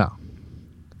no?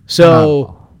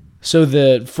 So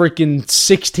the freaking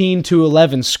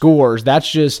 16-11 scores, that's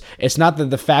just, it's not that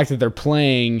the fact that they're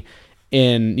playing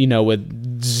in,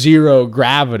 with zero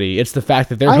gravity. It's the fact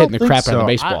that they're hitting the crap out of the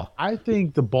baseball. I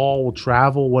think the ball will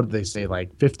travel, what did they say,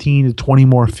 like 15 to 20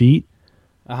 more feet?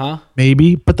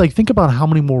 Maybe. But think about how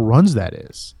many more runs that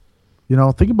is.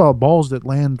 Think about balls that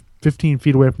land 15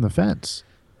 feet away from the fence.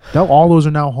 All those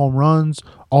are now home runs.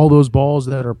 All those balls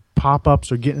that are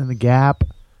pop-ups are getting in the gap.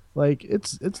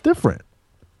 It's different.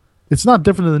 It's not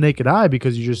different than the naked eye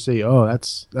because you just say, oh,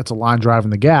 that's a line drive in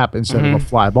the gap instead of a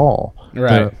fly ball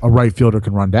that a right fielder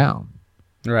can run down.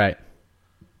 Right.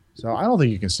 So I don't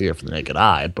think you can see it from the naked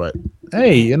eye, but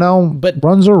hey, but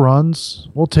runs are runs.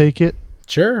 We'll take it.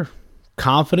 Sure.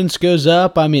 Confidence goes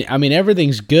up. I mean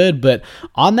everything's good, but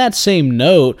on that same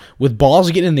note, with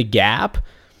balls getting in the gap,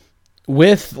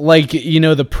 with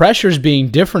the pressures being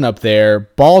different up there,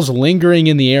 balls lingering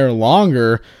in the air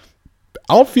longer,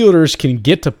 outfielders can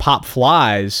get to pop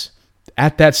flies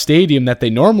at that stadium that they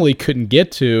normally couldn't get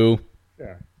to,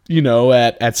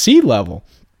 at sea level.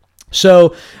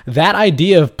 So that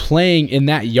idea of playing in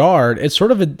that yard, it's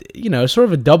sort of a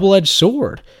double-edged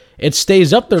sword. It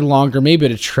stays up there longer, maybe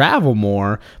to travel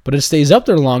more, but it stays up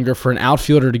there longer for an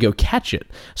outfielder to go catch it.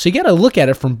 So you got to look at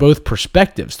it from both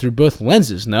perspectives, through both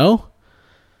lenses, no?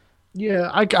 Yeah,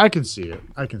 I can see it.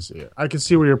 I can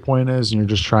see where your point is, and you're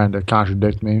just trying to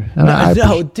contradict me. No,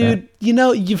 dude. That.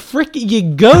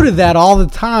 You go to that all the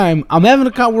time. I'm having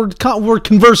we're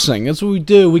conversing. That's what we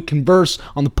do. We converse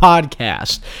on the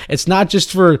podcast. It's not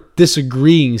just for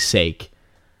disagreeing's sake.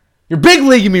 You're big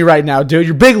leaguing me right now, dude.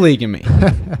 You're big leaguing me.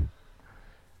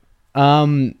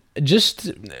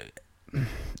 Just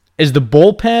is the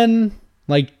bullpen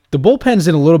the bullpen's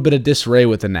in a little bit of disarray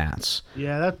with the Nats.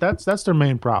 Yeah, that's their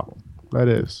main problem. That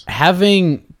is.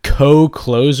 Having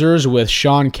co-closers with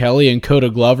Sean Kelly and Coda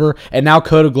Glover, and now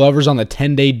Coda Glover's on the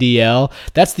 10-day DL,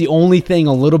 that's the only thing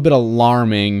a little bit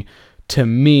alarming to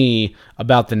me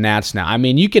about the Nats now. I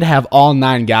mean, you could have all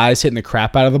 9 guys hitting the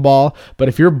crap out of the ball, but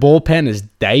if your bullpen is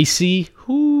dicey,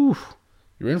 you're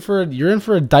in for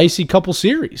a dicey couple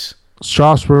series.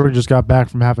 Strasburg just got back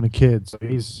from having a kid, so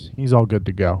he's all good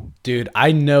to go. Dude,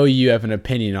 I know you have an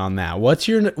opinion on that. What's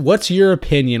your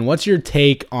opinion? What's your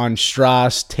take on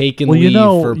Strauss taking leave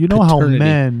for you know paternity? how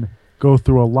men go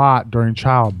through a lot during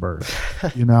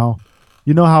childbirth. you know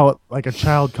how like a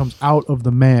child comes out of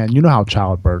the man. You know how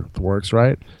childbirth works,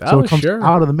 right? So it comes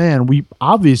out of the man. We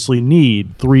obviously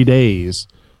need 3 days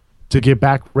to get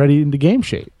back ready into game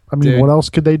shape. I mean, Dude, what else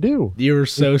could they do? You were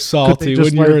so salty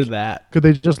when you heard that. Could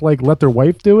they just like let their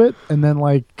wife do it and then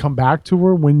like come back to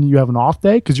her when you have an off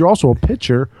day? Because you're also a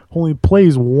pitcher who only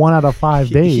plays 1 out of 5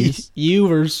 days. You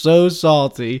were so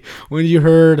salty when you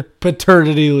heard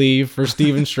paternity leave for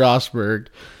Steven Strasburg.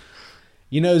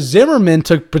 You know, Zimmerman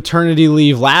took paternity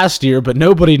leave last year, but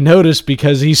nobody noticed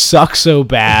because he sucks so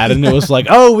bad. And it was like,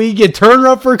 oh, we get Turner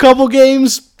up for a couple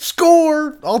games,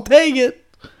 score, I'll take it.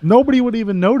 Nobody would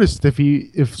even notice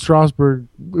if Strasburg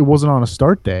it wasn't on a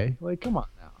start day. Like, come on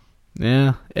now.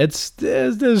 Yeah,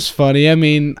 it's funny. I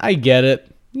mean, I get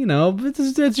it. You know,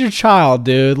 it's your child,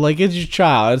 dude. Like, it's your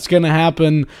child. It's gonna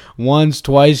happen once,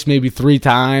 twice, maybe 3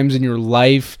 times in your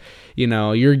life. You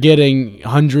know, you're getting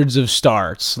hundreds of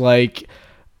starts. Like,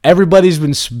 everybody's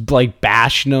been like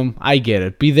bashing them. I get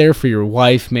it. Be there for your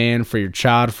wife, man, for your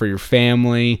child, for your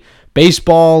family.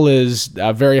 Baseball is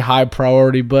a very high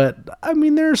priority, but, I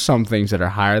mean, there are some things that are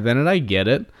higher than it. I get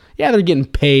it. Yeah, they're getting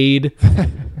paid.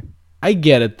 I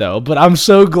get it, though. But I'm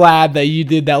so glad that you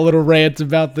did that little rant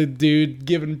about the dude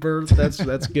giving birth. That's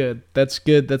good. That's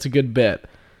good. That's a good bit.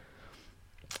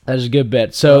 That's a good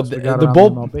bit. So the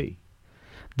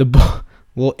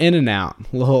little in and out,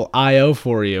 little IO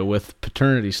for you with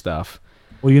paternity stuff.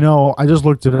 Well, you know, I just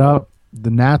looked it up.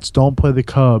 The Nats don't play the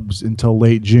Cubs until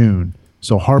late June.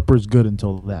 So Harper's good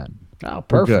until then. Oh,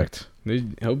 perfect.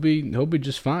 He'll be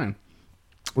just fine.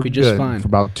 We're just fine for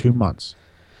about 2 months.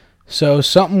 So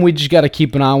something we just got to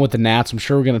keep an eye on with the Nats. I'm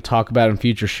sure we're going to talk about in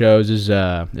future shows. Is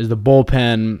the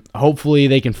bullpen. Hopefully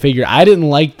they can figure. I didn't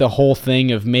like the whole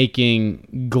thing of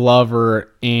making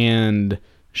Glover and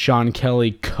Sean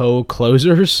Kelly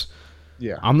co-closers.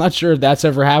 Yeah, I'm not sure if that's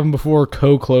ever happened before,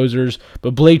 co-closers,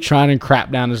 but Blake Treinen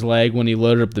crapped down his leg when he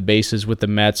loaded up the bases with the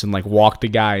Mets and like walked the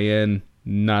guy in.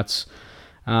 Nuts.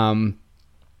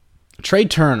 Trey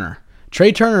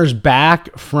Turner's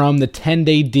back from the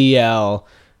 10-day DL,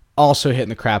 also hitting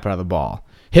the crap out of the ball.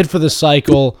 Hit for the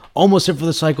cycle, almost hit for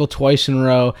the cycle twice in a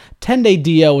row. 10-day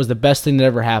DL was the best thing that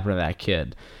ever happened to that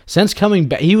kid. Since coming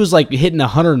back, he was like hitting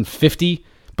 150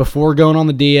 before going on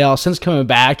the DL. Since coming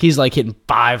back, he's like hitting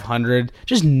 500.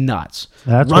 Just nuts.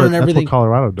 That's what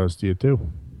Colorado does to you, too.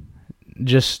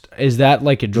 Just, is that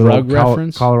like a drug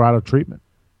reference? Colorado treatment.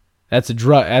 That's a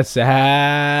drug. I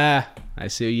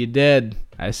see what you did.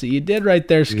 I see what you did right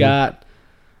there, Scott.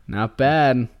 Yeah. Not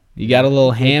bad. You got a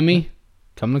little hammy?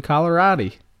 Come to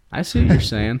Colorado. I see what you're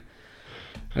saying.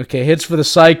 Okay, hits for the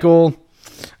cycle.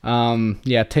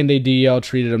 10-day DL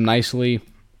treated him nicely.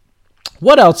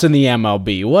 What else in the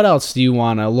MLB? What else do you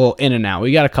want a little in and out?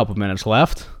 We got a couple minutes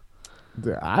left.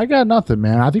 I got nothing,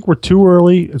 man. I think we're too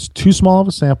early. It's too small of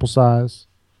a sample size.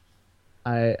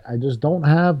 I just don't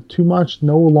have too much.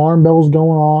 No alarm bells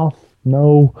going off.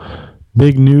 No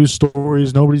big news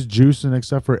stories. Nobody's juicing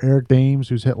except for Eric Dames,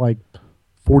 who's hit like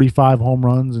 45 home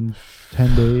runs in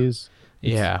 10 days.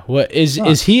 Yeah. What is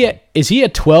he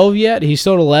at 12 yet? He's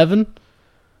still at 11?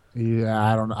 Yeah,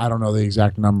 I don't know the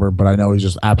exact number, but I know he's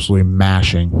just absolutely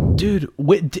mashing. Dude,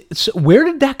 where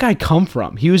did that guy come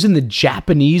from? He was in the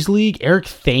Japanese league. Eric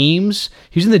Thames.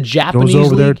 He was in the Japanese league.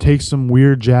 Goes over there, takes some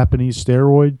weird Japanese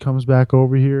steroid, comes back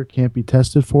over here, can't be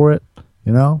tested for it.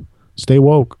 You know, stay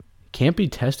woke. Can't be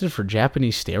tested for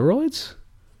Japanese steroids?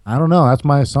 I don't know. That's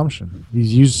my assumption.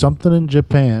 He's used something in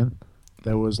Japan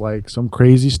that was like some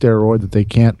crazy steroid that they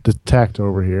can't detect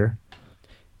over here,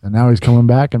 and now he's coming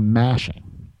back and mashing.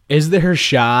 Is there a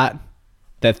shot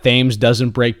that Thames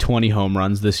doesn't break 20 home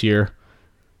runs this year?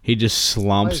 He just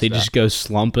slumps. He just goes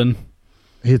slumping.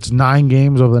 He hits 9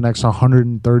 games over the next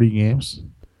 130 games.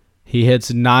 He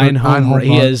hits 9 home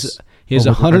runs. He has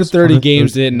 130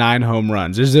 games to hit 9 home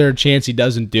runs. Is there a chance he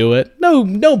doesn't do it? No,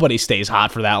 nobody stays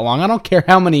hot for that long. I don't care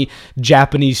how many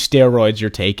Japanese steroids you're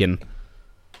taking.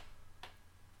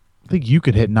 I think you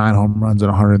could hit 9 home runs in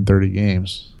 130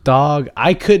 games. Dog,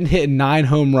 I couldn't hit 9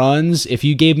 home runs if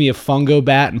you gave me a fungo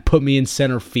bat and put me in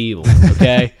center field,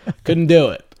 okay? Couldn't do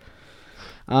it.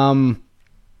 Some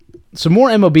more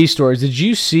MLB stories. Did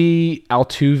you see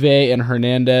Altuve and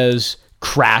Hernandez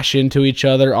crash into each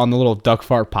other on the little duck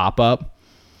fart pop-up?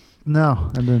 No,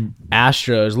 I didn't.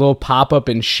 Astros, little pop-up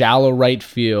in shallow right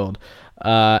field.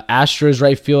 Astros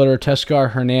right fielder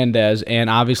Teoscar Hernandez and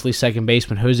obviously second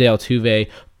baseman Jose Altuve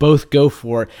both go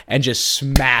for it and just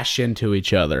smash into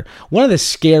each other. One of the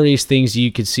scariest things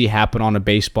you could see happen on a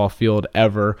baseball field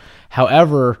ever.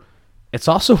 However, it's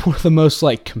also one of the most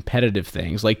like competitive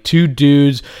things. Like two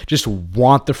dudes just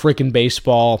want the freaking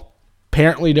baseball.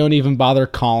 Apparently don't even bother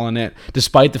calling it,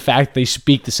 despite the fact they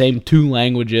speak the same two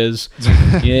languages.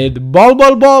 The ball,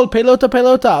 pelota,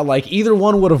 pelota. Like, either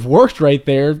one would have worked right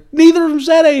there. Neither of them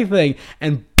said anything.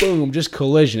 And boom, just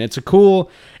collision. It's a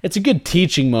good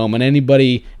teaching moment.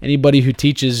 Anybody who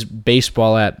teaches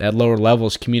baseball at lower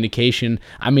levels, communication,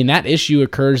 I mean, that issue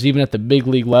occurs even at the big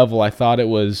league level. I thought it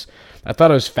was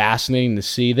fascinating to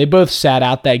see. They both sat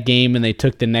out that game and they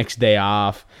took the next day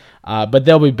off. But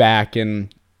they'll be back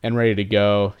and ready to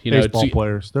go. Baseball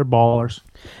players, they're ballers.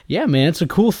 Yeah, man, it's a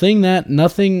cool thing that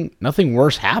nothing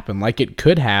worse happened like it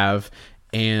could have,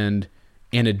 and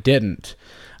it didn't.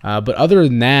 But other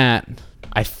than that,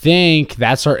 I think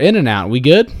that's our in and out. We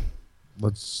good?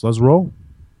 Let's roll.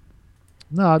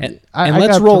 No,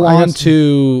 let's roll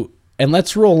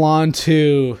on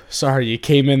to. Sorry, you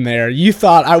came in there. You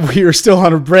thought we were still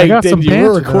on a break, didn't you?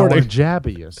 We're recording. I jab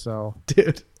at you, so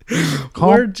dude.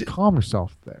 Calm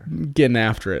yourself there. Getting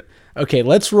after it. Okay,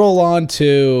 let's roll on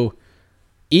to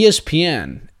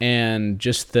ESPN and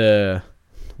just the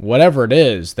whatever it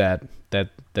is that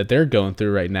they're going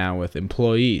through right now with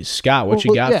employees. Scott, what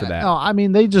you got for that? No, I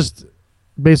mean, they just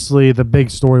basically the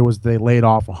big story was they laid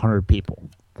off 100 people.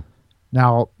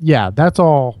 Now, yeah, that's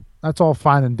all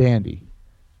fine and dandy.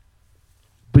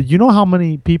 But you know how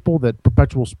many people that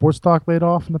Perpetual Sports Talk laid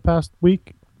off in the past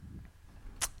week?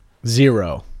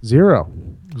 Zero.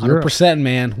 100%,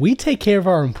 man. We take care of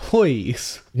our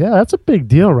employees. Yeah, that's a big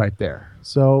deal right there.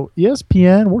 So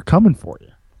ESPN, we're coming for you.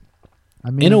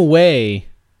 I mean, in a way,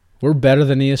 we're better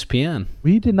than ESPN.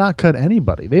 We did not cut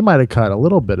anybody. They might have cut a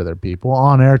little bit of their people,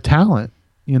 on-air talent,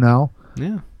 Yeah.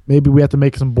 Maybe we have to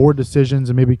make some board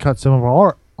decisions and maybe cut some of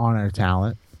our on-air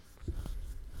talent.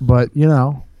 But,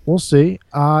 we'll see.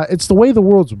 It's the way the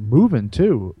world's moving,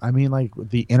 too. I mean, like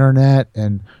the internet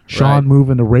and Sean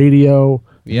moving to radio,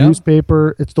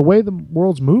 newspaper. It's the way the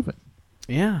world's moving.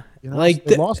 Yeah. Like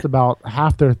they lost about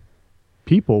half their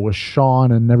people with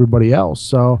Sean and everybody else.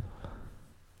 So,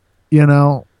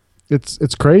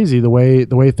 it's crazy the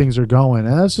way things are going.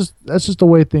 And that's just the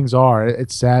way things are.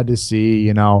 It's sad to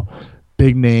see,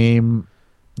 big name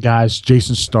guys,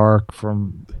 Jason Stark for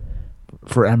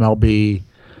MLB.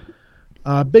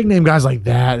 Big name guys like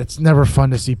that. It's never fun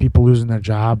to see people losing their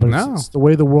job, but it's the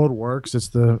way the world works. It's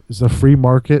the free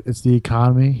market. It's the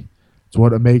economy. It's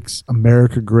what makes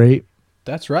America great.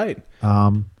 That's right.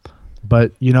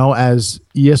 But as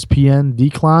ESPN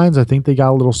declines, I think they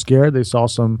got a little scared. They saw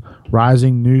some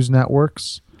rising news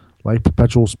networks like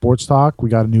Perpetual Sports Talk. We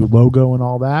got a new logo and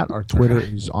all that. Our Twitter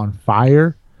is on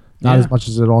fire. Not as much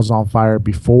as it was on fire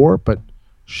before, but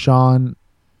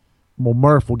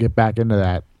Murph will get back into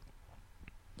that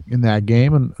in that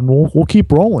game, and we'll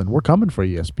keep rolling. We're coming for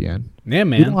ESPN. Yeah,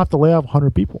 man. We don't have to lay off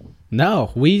 100 people.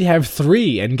 No, we have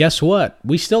 3, and guess what?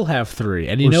 We still have 3.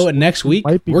 And you know what? Next week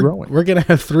we're gonna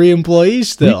have 3 employees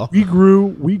still. We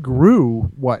grew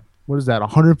what is that?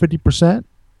 150%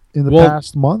 in the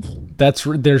past month.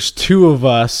 There's 2 of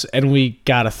us, and we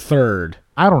got a third.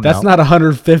 I don't know. That's not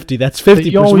 150. That's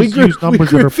 50%. You always use numbers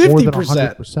that are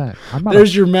 50%.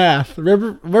 There's your math.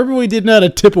 Remember we didn't know how to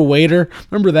tip a waiter?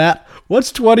 Remember that?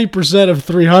 What's 20% of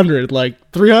 300?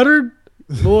 Like 300?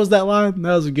 What was that line?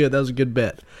 That was a good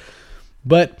bit.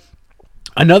 But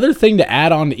another thing to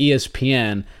add on to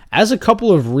ESPN, as a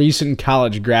couple of recent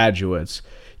college graduates,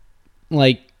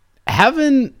 like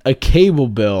having a cable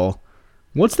bill,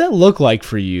 what's that look like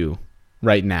for you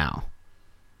right now?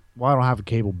 Well, I don't have a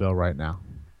cable bill right now.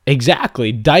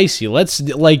 Exactly. Dicey.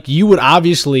 You would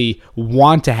obviously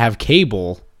want to have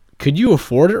cable. Could you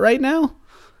afford it right now?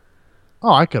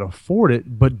 Oh, I could afford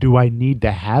it, but do I need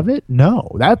to have it? No.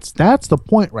 That's the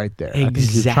point right there. Exactly. I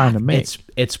think you're trying to make.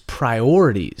 It's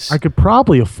priorities. I could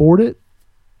probably afford it.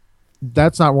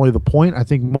 That's not really the point. I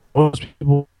think most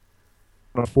people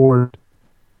can afford.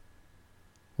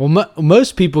 Well,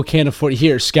 most people can't afford.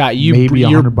 Here, Scott, maybe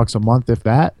 $100 a month, if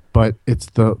that. But it's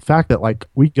the fact that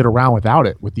we get around without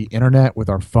it, with the internet, with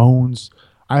our phones.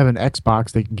 I have an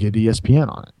Xbox; they can get ESPN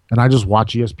on it, and I just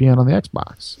watch ESPN on the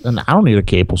Xbox. And I don't need a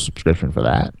cable subscription for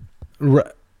that.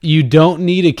 You don't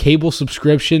need a cable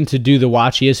subscription to do the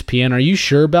Watch ESPN. Are you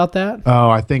sure about that? Oh,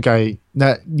 I think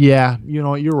yeah.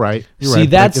 You're right. See,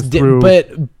 that's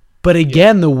but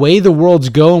again, the way the world's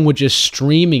going with just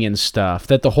streaming and stuff,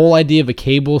 that the whole idea of a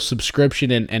cable subscription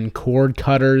and cord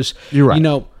cutters. You're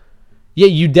right. Yeah,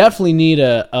 you definitely need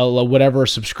a whatever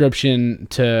subscription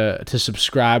to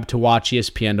subscribe to watch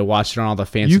ESPN, to watch it on all the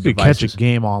fancy You could devices. catch a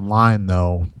game online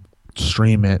though,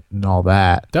 stream it and all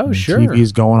that. Oh, And sure.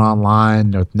 TV's going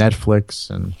online with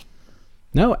Netflix and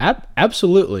No,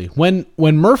 absolutely. When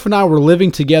Murph and I were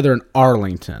living together in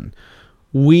Arlington,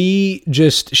 we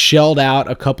just shelled out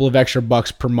a couple of extra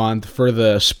bucks per month for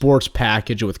the sports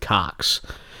package with Cox.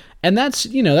 And that's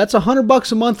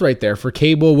 $100 a month right there for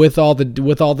cable with all the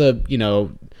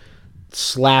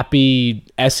slappy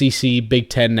SEC Big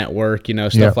Ten network,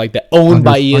 stuff like that, owned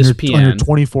by ESPN. On your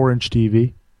 24-inch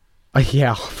TV.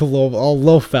 Yeah, the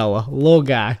little fella, little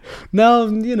guy. No,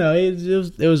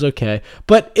 it was okay,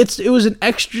 but it was an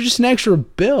extra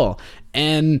bill,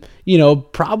 and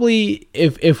probably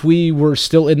if we were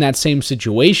still in that same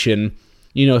situation,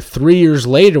 3 years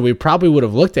later, we probably would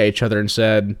have looked at each other and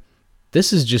said,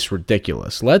 "This is just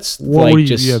ridiculous. Let's What would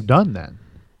you have done then?"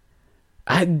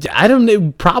 I don't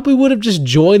know. Probably would have just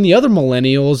joined the other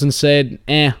millennials and said,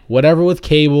 whatever with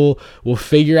cable, we'll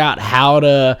figure out how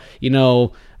to,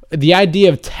 the idea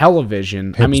of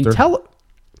television. Hipster. I mean,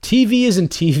 TV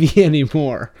isn't TV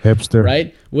anymore. Hipster.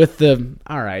 Right?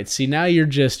 All right, see, now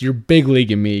you're big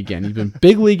leaguing me again. You've been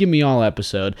big leaguing me all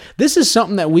episode. This is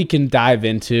something that we can dive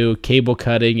into, cable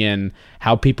cutting and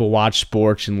how people watch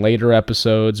sports in later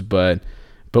episodes, but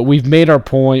we've made our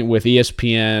point with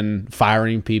ESPN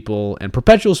firing people and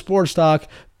Perpetual Sports Talk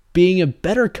being a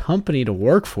better company to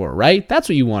work for, right? That's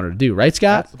what you wanted to do, right,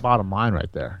 Scott? That's the bottom line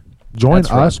right there. Join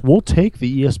That's us. right. We'll take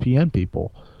the ESPN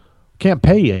people. Can't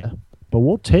pay you, but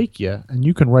we'll take you, and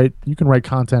you can write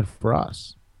content for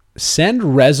us.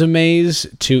 Send resumes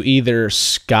to either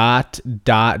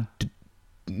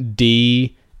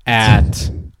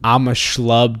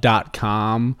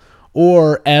scott.d@imaschlub.com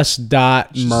or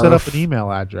s.murph Set up an email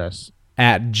address.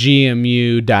 at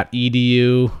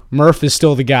gmu.edu. Murph is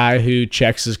still the guy who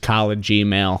checks his college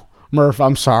Gmail. Murph,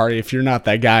 I'm sorry if you're not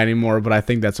that guy anymore, but I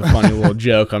think that's a funny little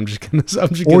joke. I'm just gonna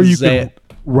Or you say can it.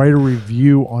 write a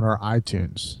review on our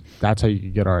iTunes. That's how you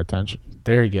can get our attention.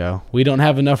 There you go. We don't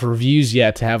have enough reviews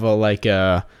yet to have like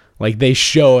they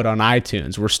show it on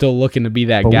iTunes. We're still looking to be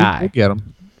that But guy. we'll get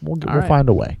them. We'll right. find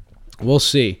a way. We'll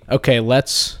see. Okay,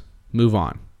 let's move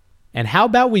on. And how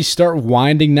about we start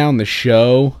winding down the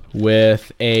show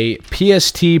with a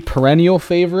PST perennial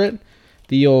favorite,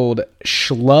 the old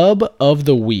Schlub of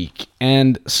the Week.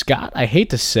 And Scott, I hate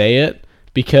to say it,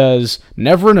 because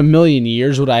never in a million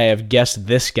years would I have guessed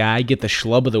this guy get the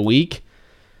Schlub of the Week,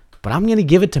 but I'm going to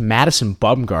give it to Madison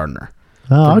Bumgarner.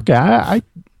 Oh, okay. I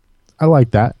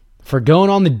like that. For going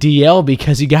on the DL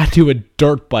because he got into a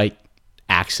dirt bike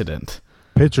accident.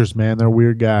 Pitchers, man, they're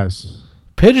weird guys.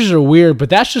 Pitchers are weird, but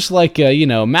that's just like,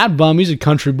 Matt Bum, he's a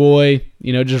country boy,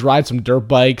 just ride some dirt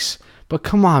bikes. But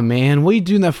come on, man, what are you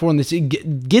doing that for in this?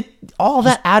 Get all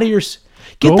that out of your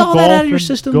that out of your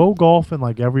system. Go golfing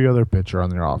like every other pitcher on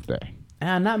their off day.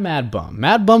 Not Mad Bum.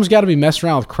 Mad Bum's got to be messing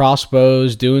around with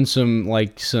crossbows, doing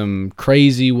some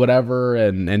crazy whatever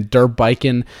and dirt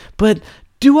biking. But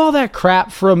do all that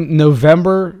crap from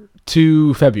November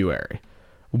to February.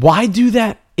 Why do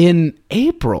that in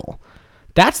April?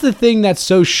 That's the thing that's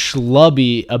so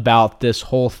schlubby about this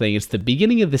whole thing. It's the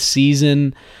beginning of the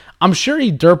season. I'm sure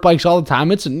he dirt bikes all the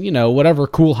time. It's, whatever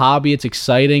cool hobby. It's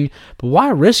exciting. But why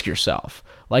risk yourself?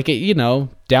 Like,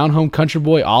 down home country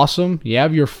boy, awesome. You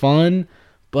have your fun.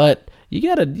 But you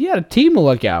got a team to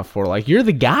look out for. Like, you're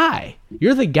the guy.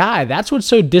 You're the guy. That's what's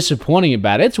so disappointing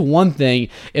about it. It's one thing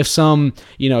if some,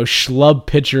 schlub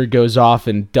pitcher goes off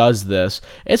and does this.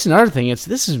 It's another thing.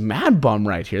 This is Mad Bum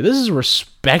right here. This is a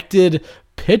respected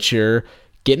pitcher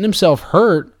getting himself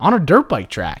hurt on a dirt bike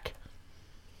track.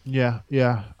 Yeah.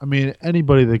 I mean,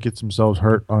 anybody that gets themselves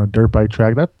hurt on a dirt bike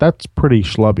track, that's pretty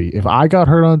schlubby. If I got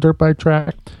hurt on a dirt bike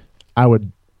track, I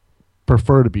would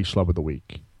prefer to be Schlub of the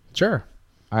Week. Sure.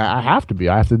 I have to be.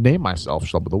 I have to name myself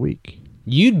Schlub of the Week.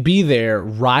 You'd be there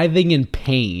writhing in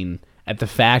pain at the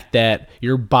fact that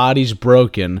your body's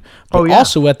broken, but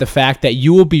also at the fact that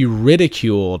you will be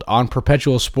ridiculed on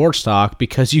Perpetual Sports Talk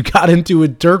because you got into a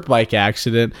dirt bike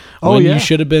accident when you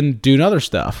should have been doing other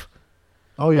stuff.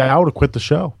 Oh, yeah, I would have quit the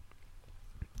show.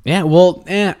 Yeah, well,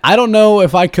 I don't know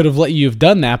if I could have let you have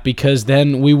done that because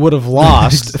then we would have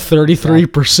lost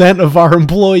 33% of our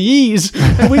employees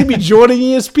and we'd be joining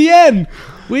ESPN.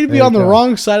 We'd be on the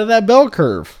wrong side of that bell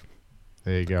curve.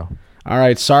 There you go. All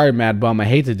right, sorry, Mad Bum. I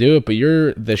hate to do it, but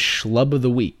you're the Schlub of the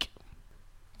Week.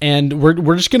 And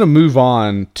we're just gonna move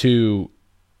on to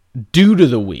Dude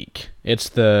of the Week. It's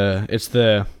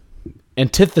the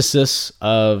antithesis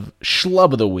of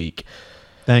Schlub of the Week.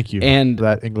 Thank you and for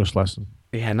that English lesson.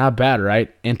 Yeah, not bad,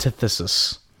 right?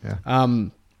 Antithesis. Yeah.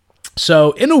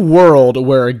 So in a world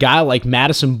where a guy like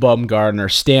Madison Bumgarner,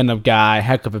 stand-up guy,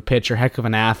 heck of a pitcher, heck of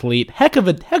an athlete, heck of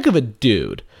a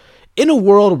dude, in a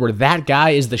world where that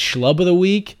guy is the schlub of the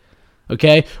week,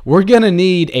 okay, we're going to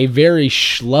need a very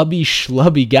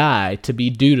schlubby guy to be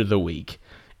dude of the week.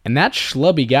 And that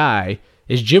schlubby guy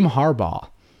is Jim Harbaugh.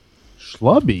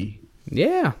 Schlubby?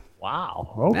 Yeah.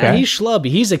 Wow. Okay. Now, he's schlubby.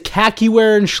 He's a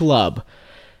khaki-wearing schlub.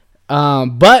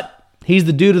 But he's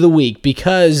the dude of the week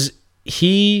because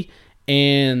he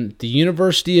and the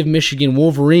University of Michigan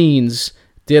Wolverines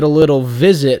did a little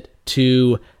visit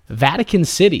to Vatican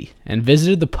City and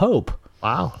visited the Pope.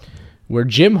 Wow. Where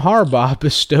Jim Harbaugh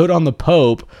bestowed on the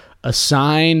Pope a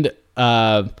signed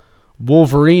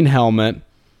Wolverine helmet,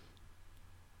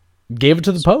 gave it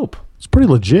to the Pope. It's pretty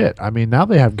legit. I mean, now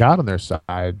they have God on their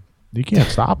side. You can't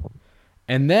stop them.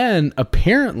 And then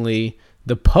apparently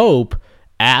the Pope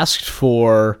asked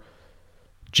for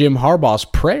Jim Harbaugh's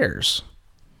prayers.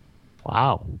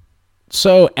 Wow.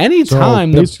 So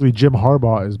anytime basically Jim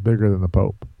Harbaugh is bigger than the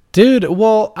Pope. Dude,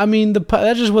 well, I mean,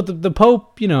 that's just what the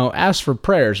Pope, asked for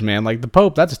prayers, man. Like the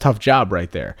Pope, that's a tough job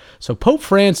right there. So Pope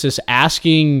Francis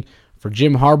asking for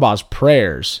Jim Harbaugh's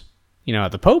prayers,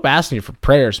 the Pope asking for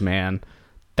prayers, man,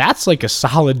 that's like a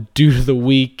solid dude of the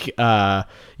week,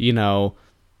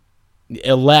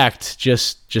 elect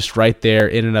just right there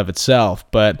in and of itself.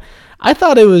 But I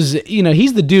thought it was,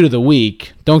 he's the dude of the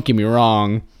week. Don't get me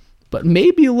wrong. But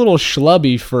maybe a little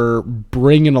schlubby for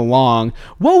bringing along.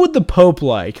 What would the Pope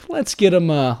like? Let's get him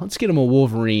a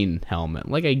Wolverine helmet.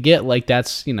 Like I get, like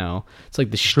that's it's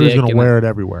like the shtick. He's gonna wear it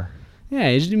everywhere. Yeah,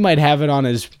 he might have it on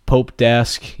his Pope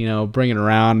desk. Bring it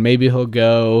around. Maybe he'll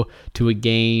go to a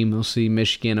game. He'll see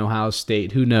Michigan, Ohio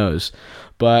State. Who knows?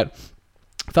 But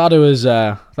I thought it was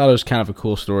kind of a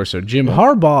cool story. So Jim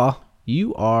Harbaugh,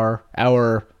 you are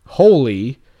our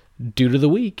holy dude of the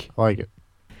week. I like it.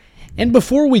 And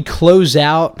before we close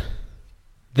out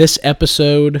this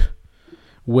episode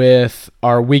with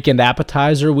our weekend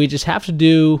appetizer, we just have to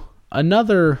do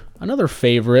another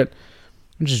favorite,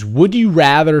 which is Would You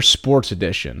Rather Sports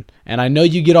Edition. And I know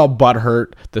you get all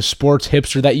butthurt, the sports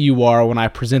hipster that you are, when I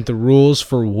present the rules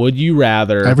for Would You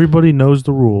Rather. Everybody knows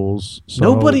the rules,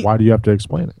 so why do you have to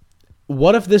explain it?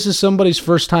 What if this is somebody's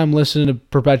first time listening to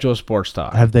Perpetual Sports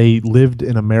Talk? Have they lived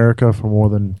in America for more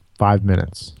than 5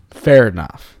 minutes? Fair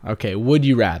enough. Okay, would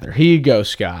you rather? Here you go,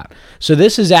 Scott. So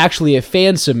this is actually a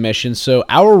fan submission. So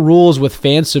our rules with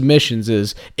fan submissions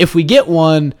is if we get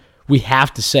one, we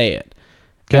have to say it.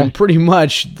 Okay. And pretty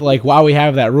much like why we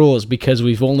have that rule is because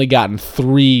we've only gotten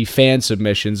 3 fan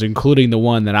submissions, including the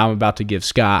one that I'm about to give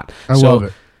Scott. I love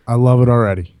it. I love it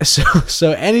already.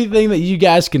 So anything that you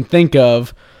guys can think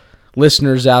of,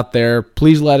 listeners out there,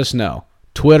 please let us know.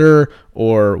 Twitter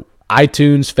or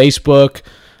iTunes, Facebook,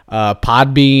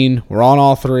 Podbean, we're on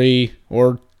all 3,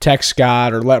 or text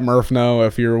Scott or let Murph know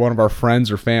if you're one of our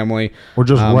friends or family. Or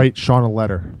just write Sean a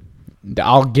letter.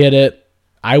 I'll get it.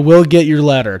 I will get your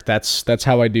letter. That's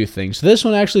how I do things. So this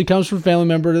one actually comes from a family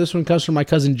member. This one comes from my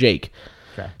cousin Jake.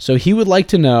 Okay. So he would like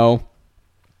to know,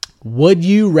 would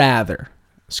you rather,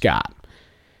 Scott,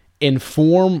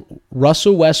 inform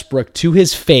Russell Westbrook to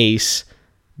his face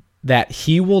that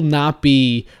he will not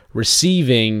be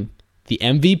receiving the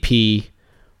MVP,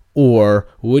 or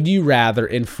would you rather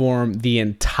inform the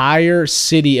entire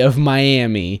city of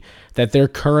Miami that their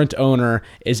current owner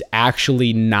is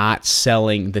actually not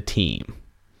selling the team?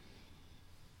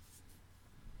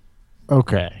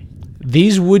 Okay.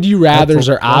 These would you rathers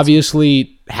are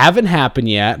obviously haven't happened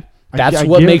yet. That's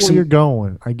what makes them. You're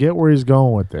going. I get where he's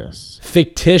going with this.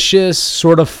 Fictitious,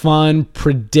 sort of fun,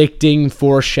 predicting,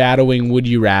 foreshadowing would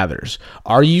you rathers.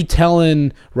 Are you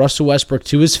telling Russell Westbrook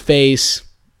to his face,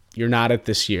 you're not at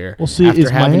this year? Well, see, is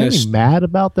Miami mad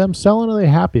about them selling, or are they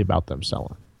happy about them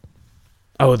selling?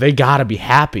 Oh, they got to be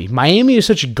happy. Miami is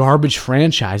such a garbage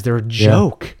franchise. They're a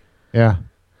joke. Yeah.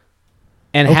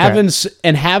 And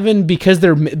having because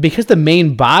the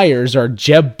main buyers are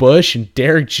Jeb Bush and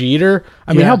Derek Jeter.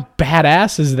 I mean, how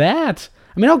badass is that?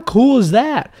 I mean, how cool is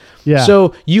that? Yeah.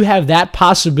 So you have that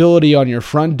possibility on your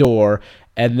front door,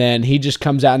 and then he just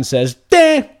comes out and says,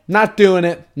 not doing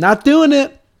it.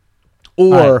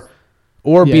 Or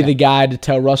be the guy to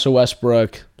tell Russell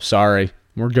Westbrook, sorry,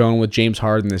 we're going with James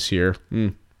Harden this year.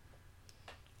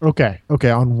 Okay.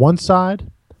 On one side,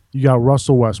 you got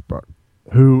Russell Westbrook,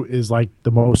 who is like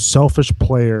the most selfish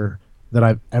player that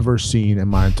I've ever seen in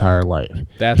my entire life.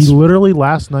 He literally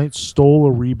last night stole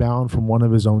a rebound from one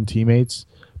of his own teammates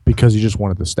because he just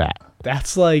wanted the stat.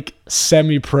 That's like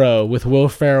semi-pro with Will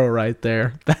Ferrell right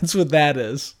there. That's what that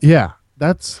is. Yeah,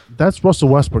 that's Russell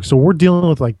Westbrook. So we're dealing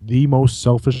with like the most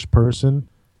selfish person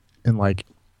in like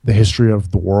the history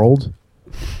of the world.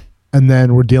 And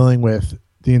then we're dealing with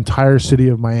the entire city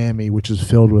of Miami, which is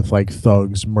filled with like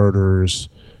thugs, murderers,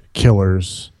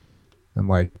 killers, and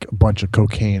like a bunch of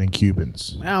cocaine and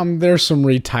Cubans. There's some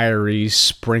retirees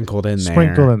sprinkled in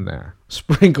there.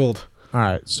 Sprinkled. All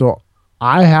right. So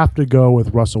I have to go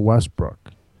with Russell Westbrook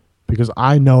because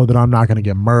I know that I'm not going to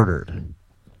get murdered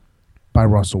by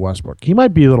Russell Westbrook. He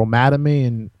might be a little mad at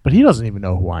me, but he doesn't even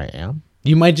know who I am.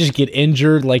 You might just get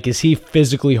injured. Like, is he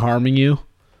physically harming you?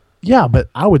 Yeah, but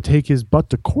I would take his butt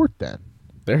to court then.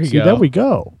 There you go. There we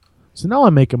go. So now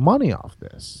I'm making money off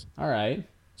this. All right.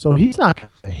 So he's not going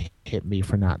to hit me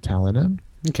for not telling him.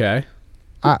 Okay.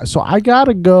 So I got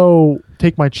to go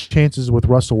take my chances with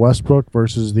Russell Westbrook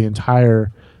versus the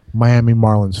entire Miami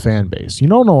Marlins fan base. You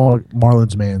don't know what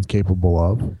Marlins man's capable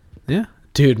of. Yeah.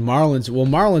 Dude,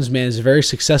 Marlins man is a very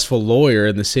successful lawyer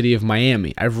in the city of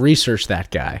Miami. I've researched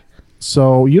that guy.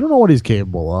 So you don't know what he's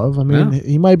capable of. I mean,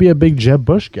 he might be a big Jeb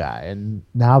Bush guy, and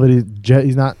now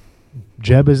that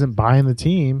Jeb isn't buying the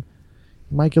team,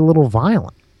 he might get a little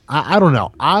violent. I don't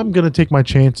know. I'm gonna take my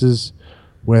chances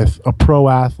with a pro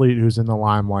athlete who's in the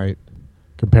limelight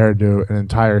compared to an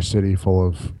entire city full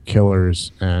of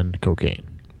killers and cocaine.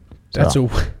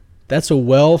 That's a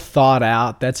well thought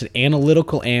out. That's an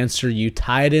analytical answer. You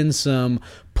tied in some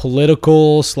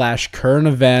political / current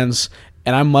events,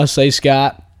 and I must say,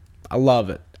 Scott, I love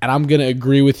it, and I'm gonna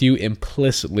agree with you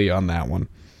implicitly on that one.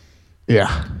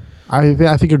 Yeah,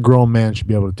 I think a grown man should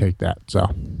be able to take that. So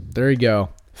there you go.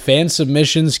 Fan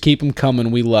submissions, keep them coming.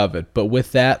 We love it. But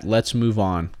with that, let's move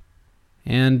on.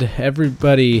 And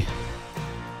everybody,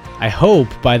 I hope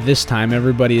by this time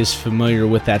everybody is familiar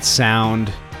with that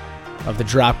sound of the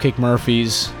Dropkick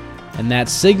Murphys. And that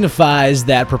signifies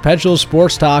that Perpetual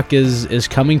Sports Talk is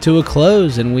coming to a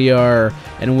close, and we are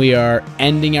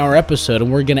ending our episode,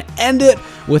 and we're going to end it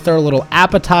with our little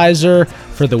appetizer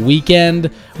for the weekend,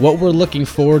 what we're looking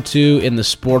forward to in the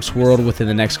sports world within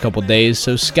the next couple days.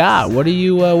 So Scott, what are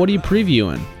you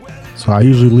previewing? So I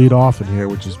usually lead off in here,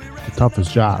 which is the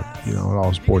toughest job, in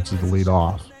all sports, is to lead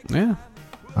off. Yeah.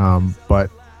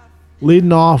 But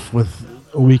leading off with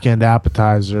a weekend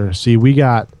appetizer. See, we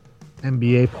got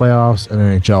NBA playoffs and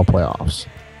NHL playoffs.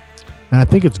 And I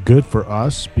think it's good for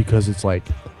us because it's like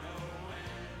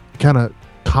kind of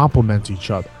complements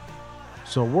each other.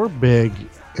 So we're big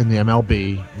in the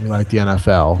MLB. We like the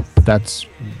NFL, but that's,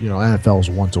 NFL is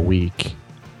once a week.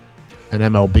 And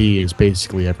MLB is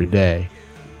basically every day.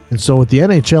 And so with the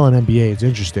NHL and NBA, it's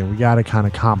interesting. We got a kind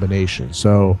of combination.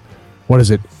 So what is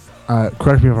it?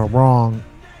 Correct me if I'm wrong.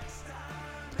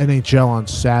 NHL on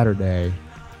Saturday,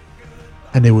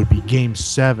 and it would be Game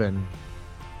 7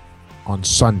 on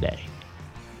Sunday.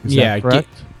 Is that correct?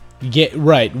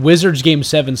 Right. Wizards Game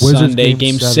 7 Sunday,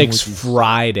 Game 6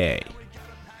 Friday.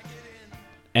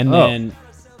 And then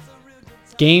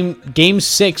Game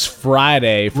 6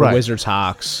 Friday for Wizards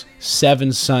Hawks,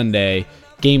 7 Sunday,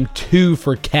 Game 2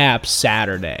 for Caps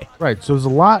Saturday. Right. So there's a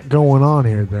lot going on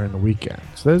here during the weekend.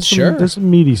 So there's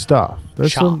some meaty stuff.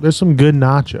 There's some good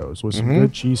nachos with some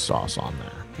good cheese sauce on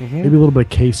there. Maybe a little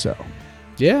bit of queso.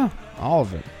 Yeah, all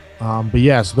of it. But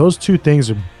yeah, so those two things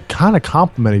are kind of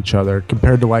complement each other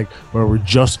compared to like where we're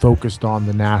just focused on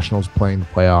the Nationals playing the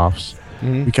playoffs.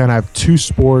 We kind of have two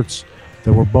sports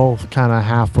that we're both kind of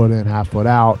half foot in, half foot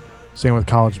out. Same with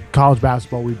college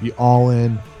basketball, we'd be all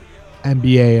in.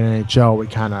 NBA and NHL, we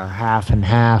kind of half and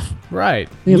half. Right.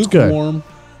 It's good.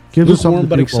 Gives us something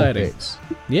but exciting.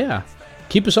 Yeah.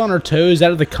 Keep us on our toes,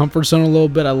 out of the comfort zone a little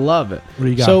bit. I love it. What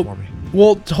do you got for me?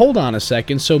 Well, hold on a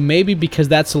second. So maybe because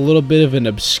that's a little bit of an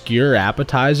obscure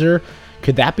appetizer,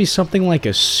 could that be something like a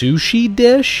sushi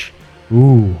dish?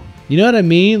 Ooh. You know what I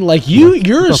mean? Like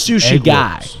you're a sushi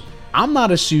guy. I'm not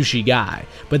a sushi guy.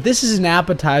 But this is an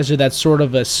appetizer that's sort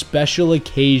of a special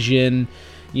occasion,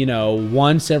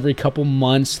 once every couple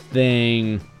months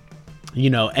thing,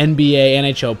 NBA,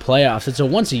 NHL playoffs. It's a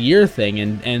once a year thing,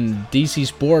 and DC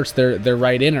Sports, they're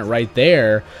right in it, right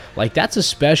there. Like that's a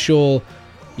special,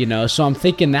 So I'm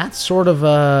thinking that's sort of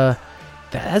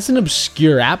that's an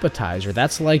obscure appetizer.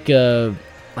 That's like a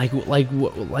what am I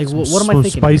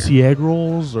thinking? Spicy egg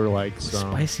rolls or like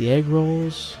some spicy egg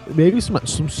rolls? Maybe some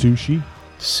sushi.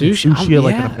 Sushi at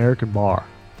like an American bar.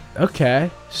 Okay.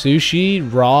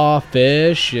 Sushi, raw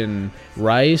fish, and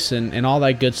rice, and all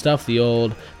that good stuff. The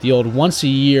old once a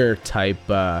year type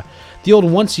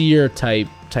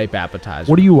appetizer.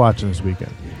 What are you watching this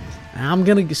weekend? I'm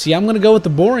gonna go with the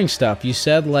boring stuff. You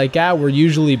said we're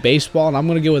usually baseball, and I'm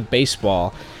gonna go with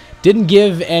baseball. Didn't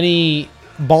give any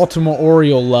Baltimore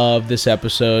Oriole love this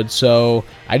episode, so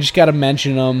I just got to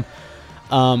mention them.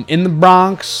 In the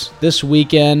Bronx this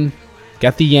weekend,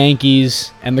 got the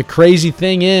Yankees, and the crazy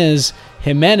thing is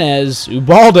Jimenez,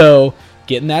 Ubaldo,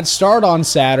 getting that start on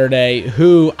Saturday,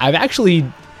 who I've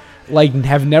actually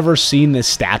have never seen this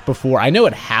stat before. I know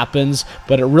it happens,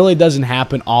 but it really doesn't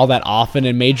happen all that often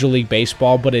in Major League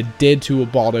Baseball, but it did to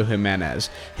Ubaldo Jimenez.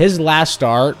 His last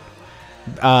start,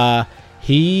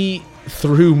 he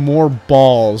threw more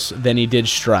balls than he did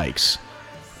strikes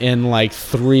in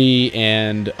 3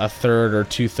 1/3 or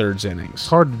 2/3 innings. It's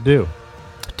hard to do.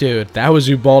 Dude, that was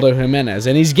Ubaldo Jimenez,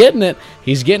 and he's getting it.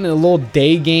 He's getting a little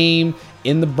day game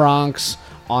in the Bronx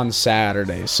on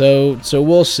Saturday. So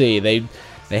we'll see. They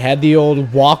had the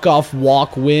old walk-off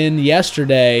walk win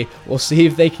yesterday. We'll see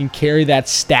if they can carry that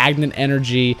stagnant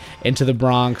energy into the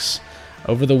Bronx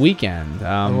over the weekend.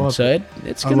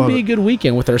 It's going to be a good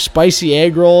weekend with our spicy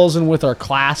egg rolls and with our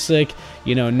classic,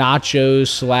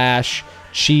 nachos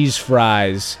 / cheese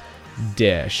fries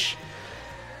dish.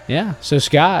 Yeah, so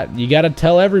Scott, you got to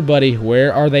tell everybody,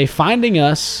 where are they finding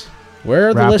us? Where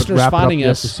are the listeners finding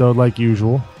us? Episode like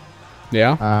usual.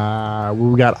 Yeah.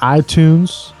 We got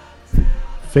iTunes,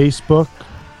 Facebook,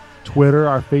 Twitter.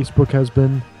 Our Facebook has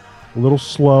been a little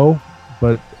slow,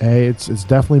 but hey, it's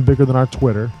definitely bigger than our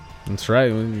Twitter. That's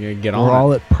right. We get on. We're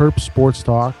all at Perp Sports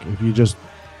Talk. If you just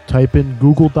type in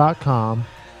google.com,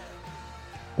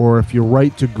 or if you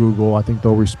write to Google, I think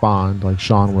they'll respond, like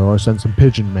Sean will, or send some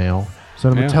pigeon mail.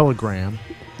 Send them a telegram.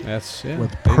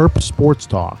 With Perp Sports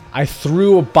Talk. I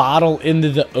threw a bottle into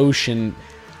the ocean.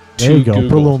 There you go. Google.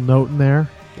 Put a little note in there.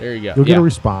 There you go. You'll get a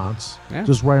response. Yeah.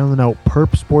 Just write on the note,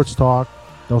 Perp Sports Talk.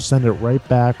 They'll send it right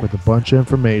back with a bunch of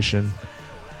information.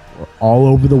 We're all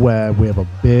over the web. We have a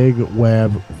big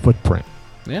web footprint.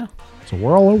 Yeah. So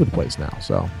we're all over the place now.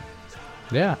 So.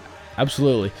 Yeah,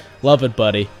 absolutely. Love it,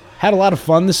 buddy. Had a lot of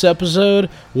fun this episode.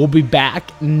 We'll be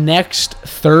back next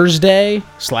Thursday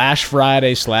 /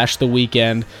 Friday / the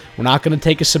weekend. We're not going to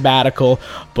take a sabbatical,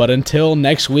 but until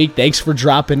next week, thanks for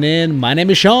dropping in. My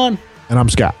name is Sean. And I'm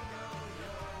Scott.